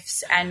favorite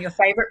gifts and your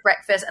favorite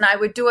breakfast. And I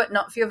would do it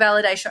not for your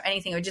validation or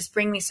anything. It would just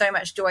bring me so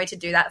much joy to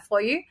do that for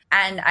you.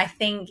 And I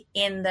think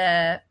in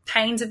the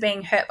pains of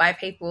being hurt by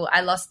people,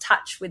 I lost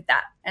touch with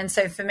that. And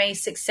so for me,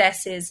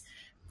 success is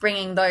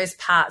bringing those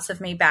parts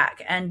of me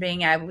back and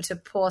being able to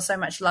pour so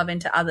much love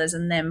into others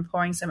and them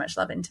pouring so much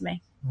love into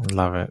me.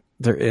 Love it.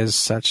 There is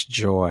such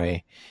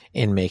joy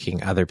in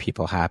making other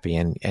people happy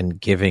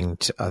and giving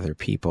to other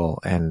people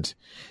and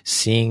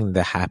seeing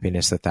the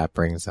happiness that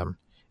brings them.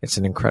 It's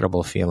an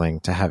incredible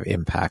feeling to have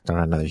impact on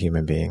another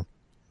human being.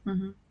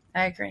 Mm-hmm.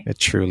 I agree. It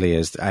truly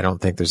is. I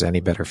don't think there's any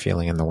better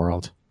feeling in the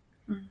world.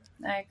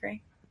 I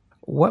agree.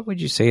 What would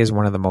you say is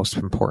one of the most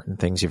important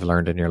things you've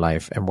learned in your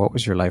life? And what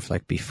was your life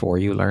like before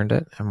you learned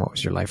it? And what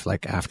was your life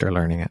like after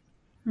learning it?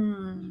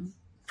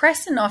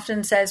 Preston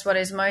often says what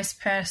is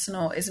most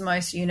personal is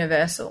most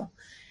universal.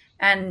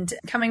 And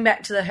coming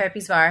back to the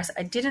herpes virus,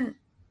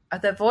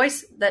 the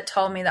voice that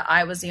told me that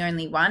I was the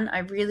only one, I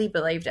really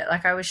believed it.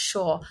 Like, I was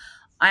sure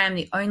I am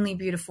the only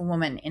beautiful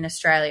woman in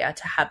Australia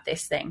to have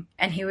this thing.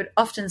 And he would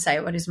often say,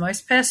 what is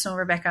most personal,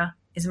 Rebecca,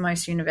 is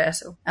most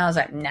universal. And I was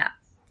like, nah.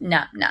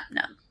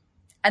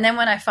 And then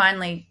when I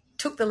finally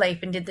took the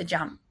leap and did the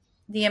jump,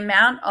 the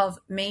amount of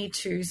Me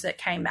Toos that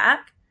came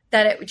back,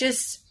 that it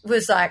just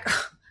was like,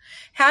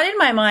 how did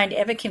my mind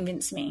ever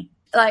convince me?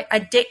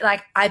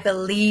 I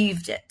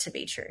believed it to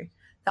be true,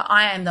 that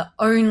I am the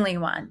only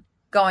one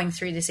going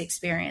through this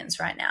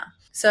experience right now.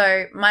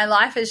 So my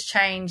life has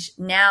changed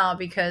now,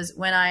 because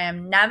when I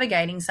am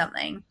navigating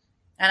something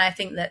and I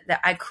think that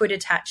I could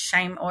attach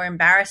shame or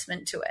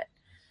embarrassment to it,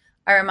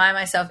 I remind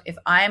myself, if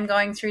I am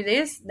going through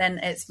this, then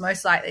it's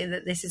most likely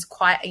that this is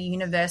quite a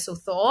universal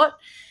thought,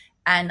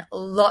 and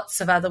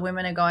lots of other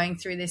women are going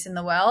through this in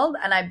the world.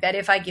 And I bet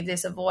if I give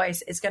this a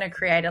voice, it's going to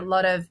create a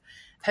lot of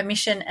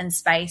permission and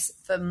space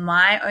for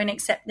my own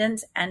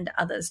acceptance and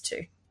others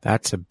too.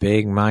 That's a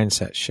big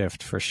mindset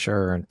shift for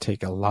sure, and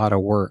take a lot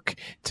of work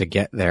to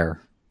get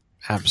there.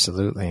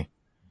 Absolutely.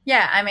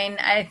 Yeah, I mean,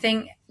 I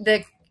think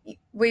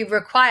we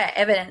require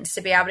evidence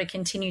to be able to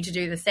continue to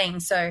do the thing.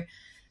 So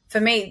for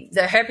me,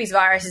 the herpes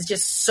virus is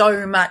just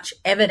so much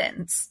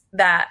evidence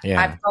that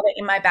I've got it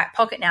in my back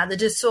pocket now. The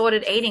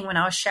disordered eating, when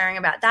I was sharing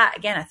about that,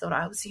 again, I thought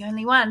I was the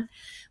only one.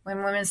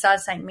 When women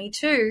started saying, me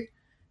too,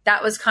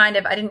 that was kind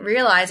of, I didn't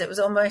realize it was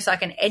almost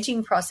like an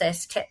edging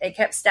process. It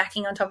kept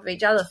stacking on top of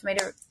each other for me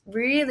to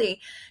really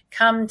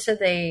come to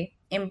the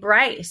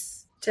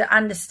embrace, to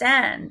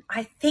understand,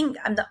 I think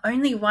I'm the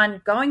only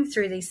one going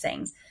through these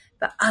things,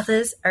 but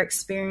others are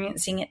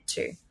experiencing it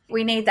too.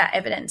 We need that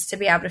evidence to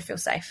be able to feel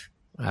safe.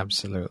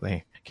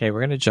 Absolutely. Okay, we're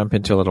going to jump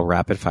into a little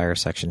rapid fire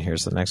section.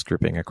 Here's the next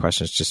grouping of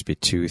questions. Just be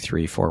 2,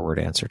 3, 4 word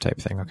answer type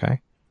thing,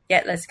 okay?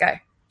 Yeah, let's go.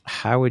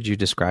 How would you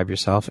describe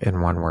yourself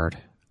in one word?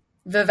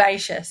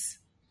 Vivacious.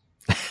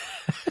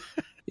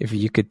 If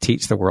you could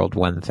teach the world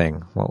one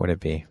thing, what would it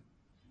be?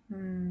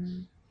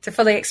 To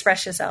fully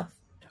express yourself.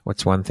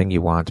 What's one thing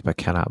you want but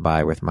cannot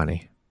buy with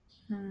money?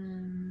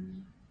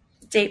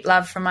 Deep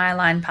love from my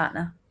aligned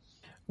partner.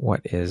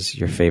 What is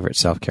your favorite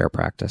self-care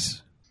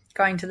practice?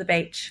 Going to the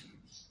beach.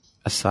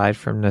 Aside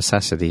from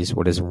necessities,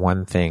 what is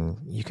one thing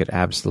you could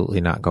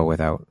absolutely not go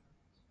without?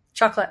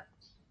 Chocolate.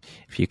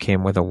 If you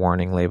came with a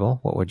warning label,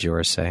 what would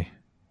yours say?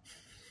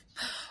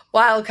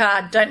 Wild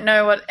card. Don't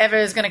know whatever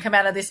is going to come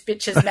out of this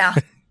bitch's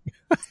mouth.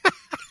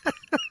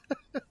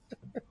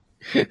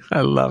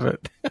 I love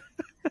it.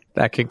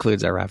 That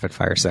concludes our rapid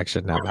fire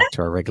section. Now back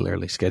to our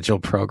regularly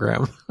scheduled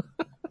program.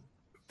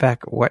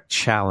 Beck, what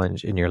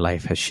challenge in your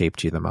life has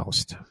shaped you the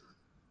most?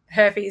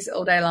 Herpes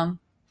all day long.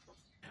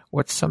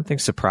 What's something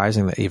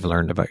surprising that you've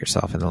learned about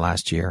yourself in the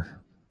last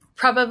year?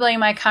 Probably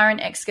my current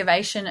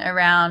excavation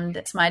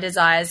around my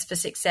desires for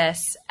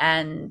success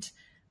and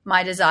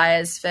my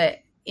desires for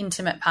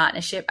intimate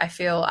partnership. I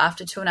feel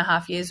after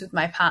 2.5 years with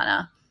my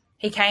partner,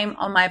 he came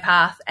on my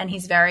path and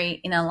he's very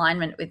in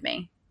alignment with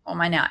me, or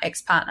my now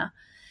ex-partner.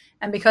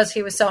 And because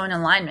he was so in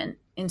alignment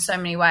in so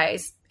many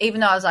ways, even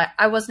though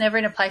I was never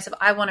in a place of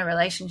I want a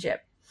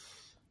relationship,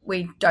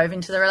 we dove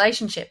into the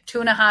relationship.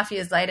 2.5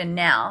 years later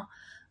now,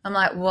 I'm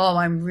like, whoa,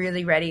 I'm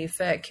really ready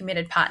for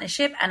committed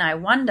partnership. And I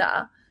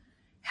wonder,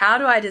 how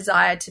do I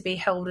desire to be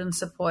held and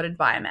supported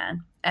by a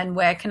man? And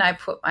where can I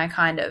put my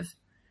kind of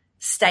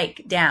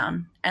stake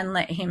down and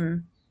let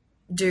him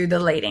do the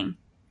leading?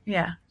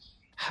 Yeah.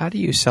 How do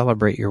you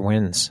celebrate your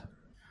wins?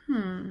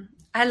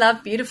 I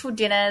love beautiful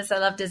dinners. I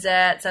love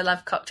desserts. I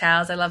love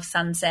cocktails. I love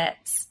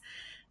sunsets.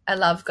 I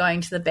love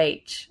going to the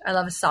beach. I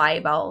love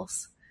acai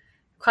bowls.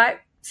 Quite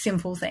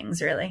simple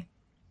things, really.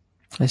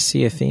 I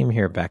see a theme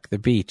here, Beck. The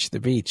beach, the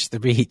beach, the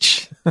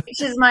beach.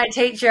 Beach is my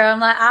teacher. I'm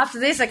like, after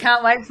this, I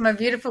can't wait for my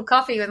beautiful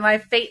coffee with my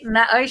feet in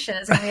that ocean.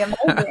 It's going to be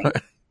amazing.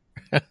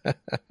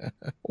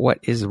 What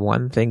is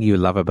one thing you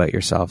love about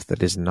yourself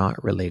that is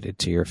not related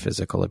to your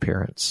physical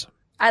appearance?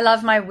 I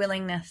love my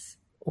willingness.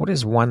 What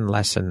is one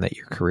lesson that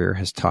your career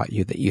has taught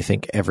you that you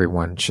think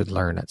everyone should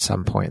learn at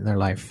some point in their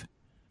life?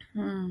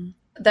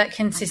 That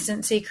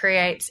consistency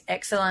creates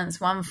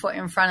excellence, one foot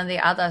in front of the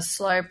other,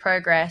 slow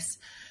progress.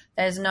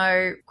 There's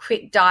no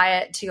quick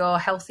diet to your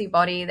healthy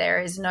body.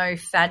 There is no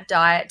fad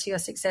diet to your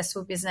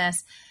successful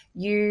business.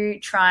 You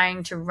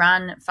trying to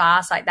run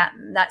fast like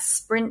that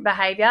sprint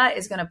behavior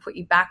is going to put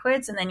you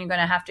backwards, and then you're going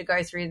to have to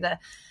go through the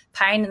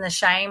pain and the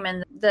shame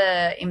and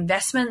the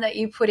investment that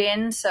you put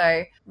in.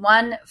 So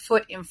one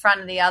foot in front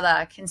of the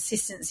other,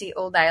 consistency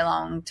all day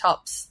long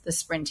tops the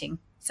sprinting.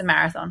 It's a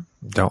marathon.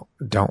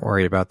 Don't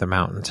worry about the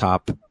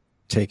mountaintop.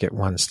 Take it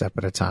one step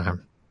at a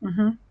time.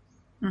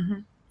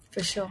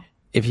 For sure.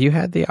 If you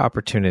had the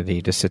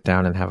opportunity to sit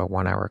down and have a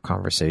 1-hour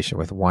conversation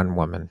with one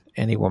woman,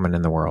 any woman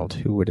in the world,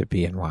 who would it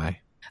be and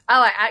why?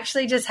 Oh, I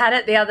actually just had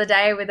it the other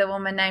day with a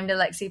woman named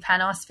Alexi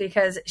Panos,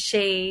 because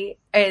she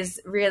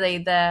is really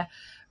the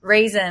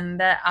reason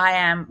that I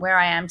am where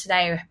I am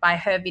today by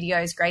her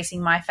videos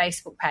gracing my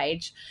Facebook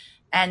page.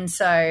 And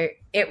so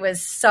it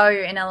was so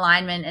in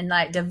alignment and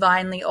like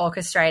divinely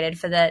orchestrated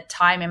for the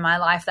time in my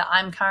life that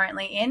I'm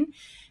currently in.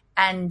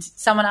 And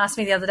someone asked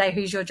me the other day,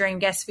 who's your dream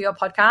guest for your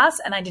podcast?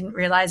 And I didn't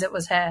realize it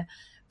was her,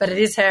 but it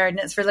is her, and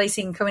it's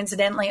releasing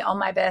coincidentally on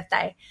my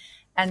birthday.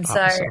 And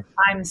so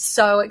I'm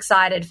so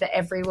excited for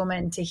every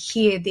woman to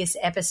hear this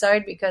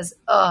episode because,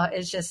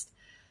 it's just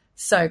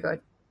so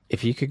good.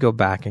 If you could go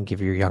back and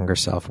give your younger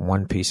self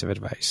one piece of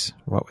advice,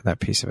 what would that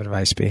piece of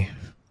advice be?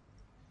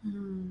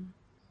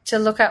 To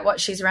look at what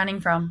she's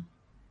running from.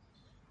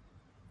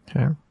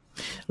 Okay.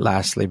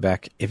 Lastly,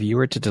 Beck, if you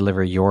were to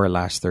deliver your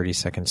last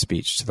 30-second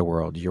speech to the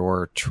world,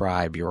 your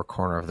tribe, your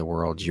corner of the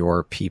world,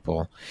 your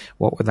people,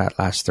 what would that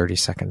last 30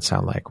 seconds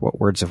sound like? What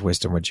words of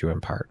wisdom would you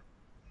impart?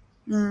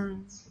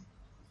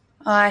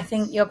 I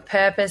think your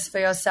purpose for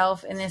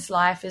yourself in this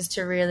life is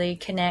to really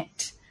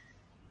connect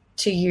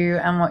to you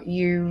and what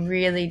you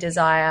really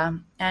desire,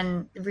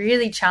 and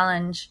really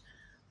challenge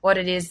what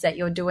it is that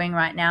you're doing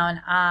right now and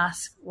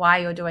ask why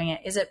you're doing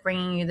it. Is it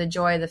bringing you the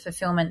joy, the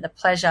fulfillment, the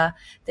pleasure,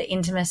 the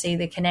intimacy,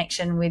 the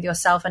connection with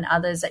yourself and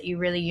others that you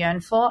really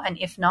yearn for? And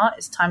if not,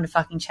 it's time to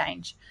fucking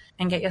change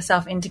and get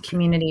yourself into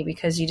community,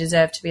 because you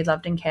deserve to be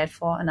loved and cared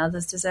for, and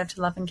others deserve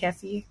to love and care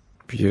for you.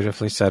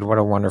 Beautifully said. What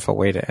a wonderful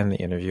way to end the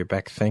interview,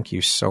 Beck. Thank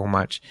you so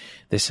much.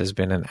 This has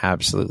been an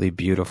absolutely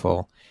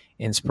beautiful,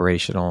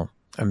 inspirational,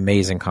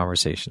 amazing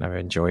conversation. I've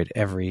enjoyed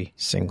every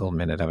single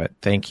minute of it.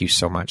 Thank you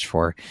so much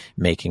for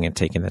making and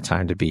taking the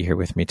time to be here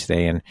with me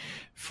today, and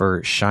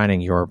for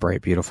shining your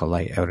bright, beautiful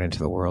light out into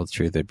the world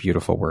through the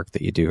beautiful work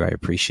that you do. I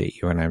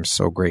appreciate you, and I'm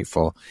so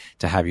grateful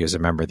to have you as a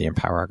member of the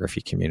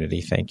Empowerography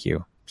community. Thank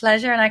you.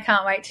 Pleasure, and I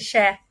can't wait to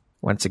share.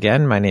 Once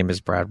again, my name is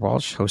Brad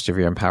Walsh, host of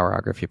your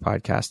Empowerography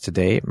podcast.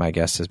 Today, my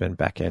guest has been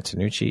Beck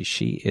Antonucci.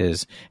 She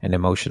is an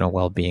emotional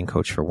well-being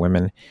coach for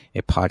women,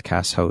 a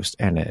podcast host,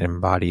 and an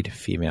embodied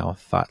female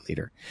thought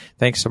leader.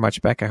 Thanks so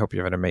much, Beck. I hope you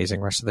have an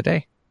amazing rest of the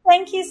day.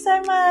 Thank you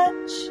so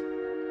much.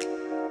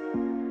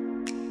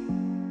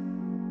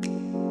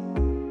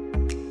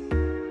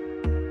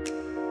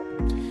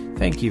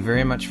 Thank you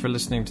very much for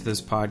listening to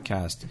this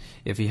podcast.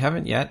 If you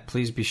haven't yet,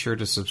 please be sure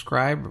to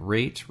subscribe,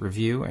 rate,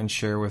 review, and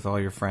share with all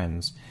your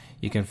friends.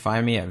 You can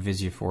find me at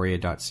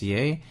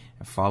visuphoria.ca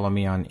and follow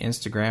me on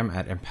Instagram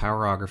at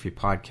Empowerography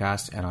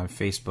Podcast and on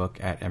Facebook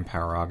at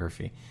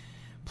Empowerography.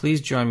 Please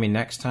join me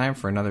next time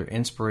for another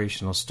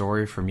inspirational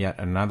story from yet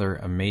another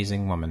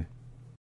amazing woman.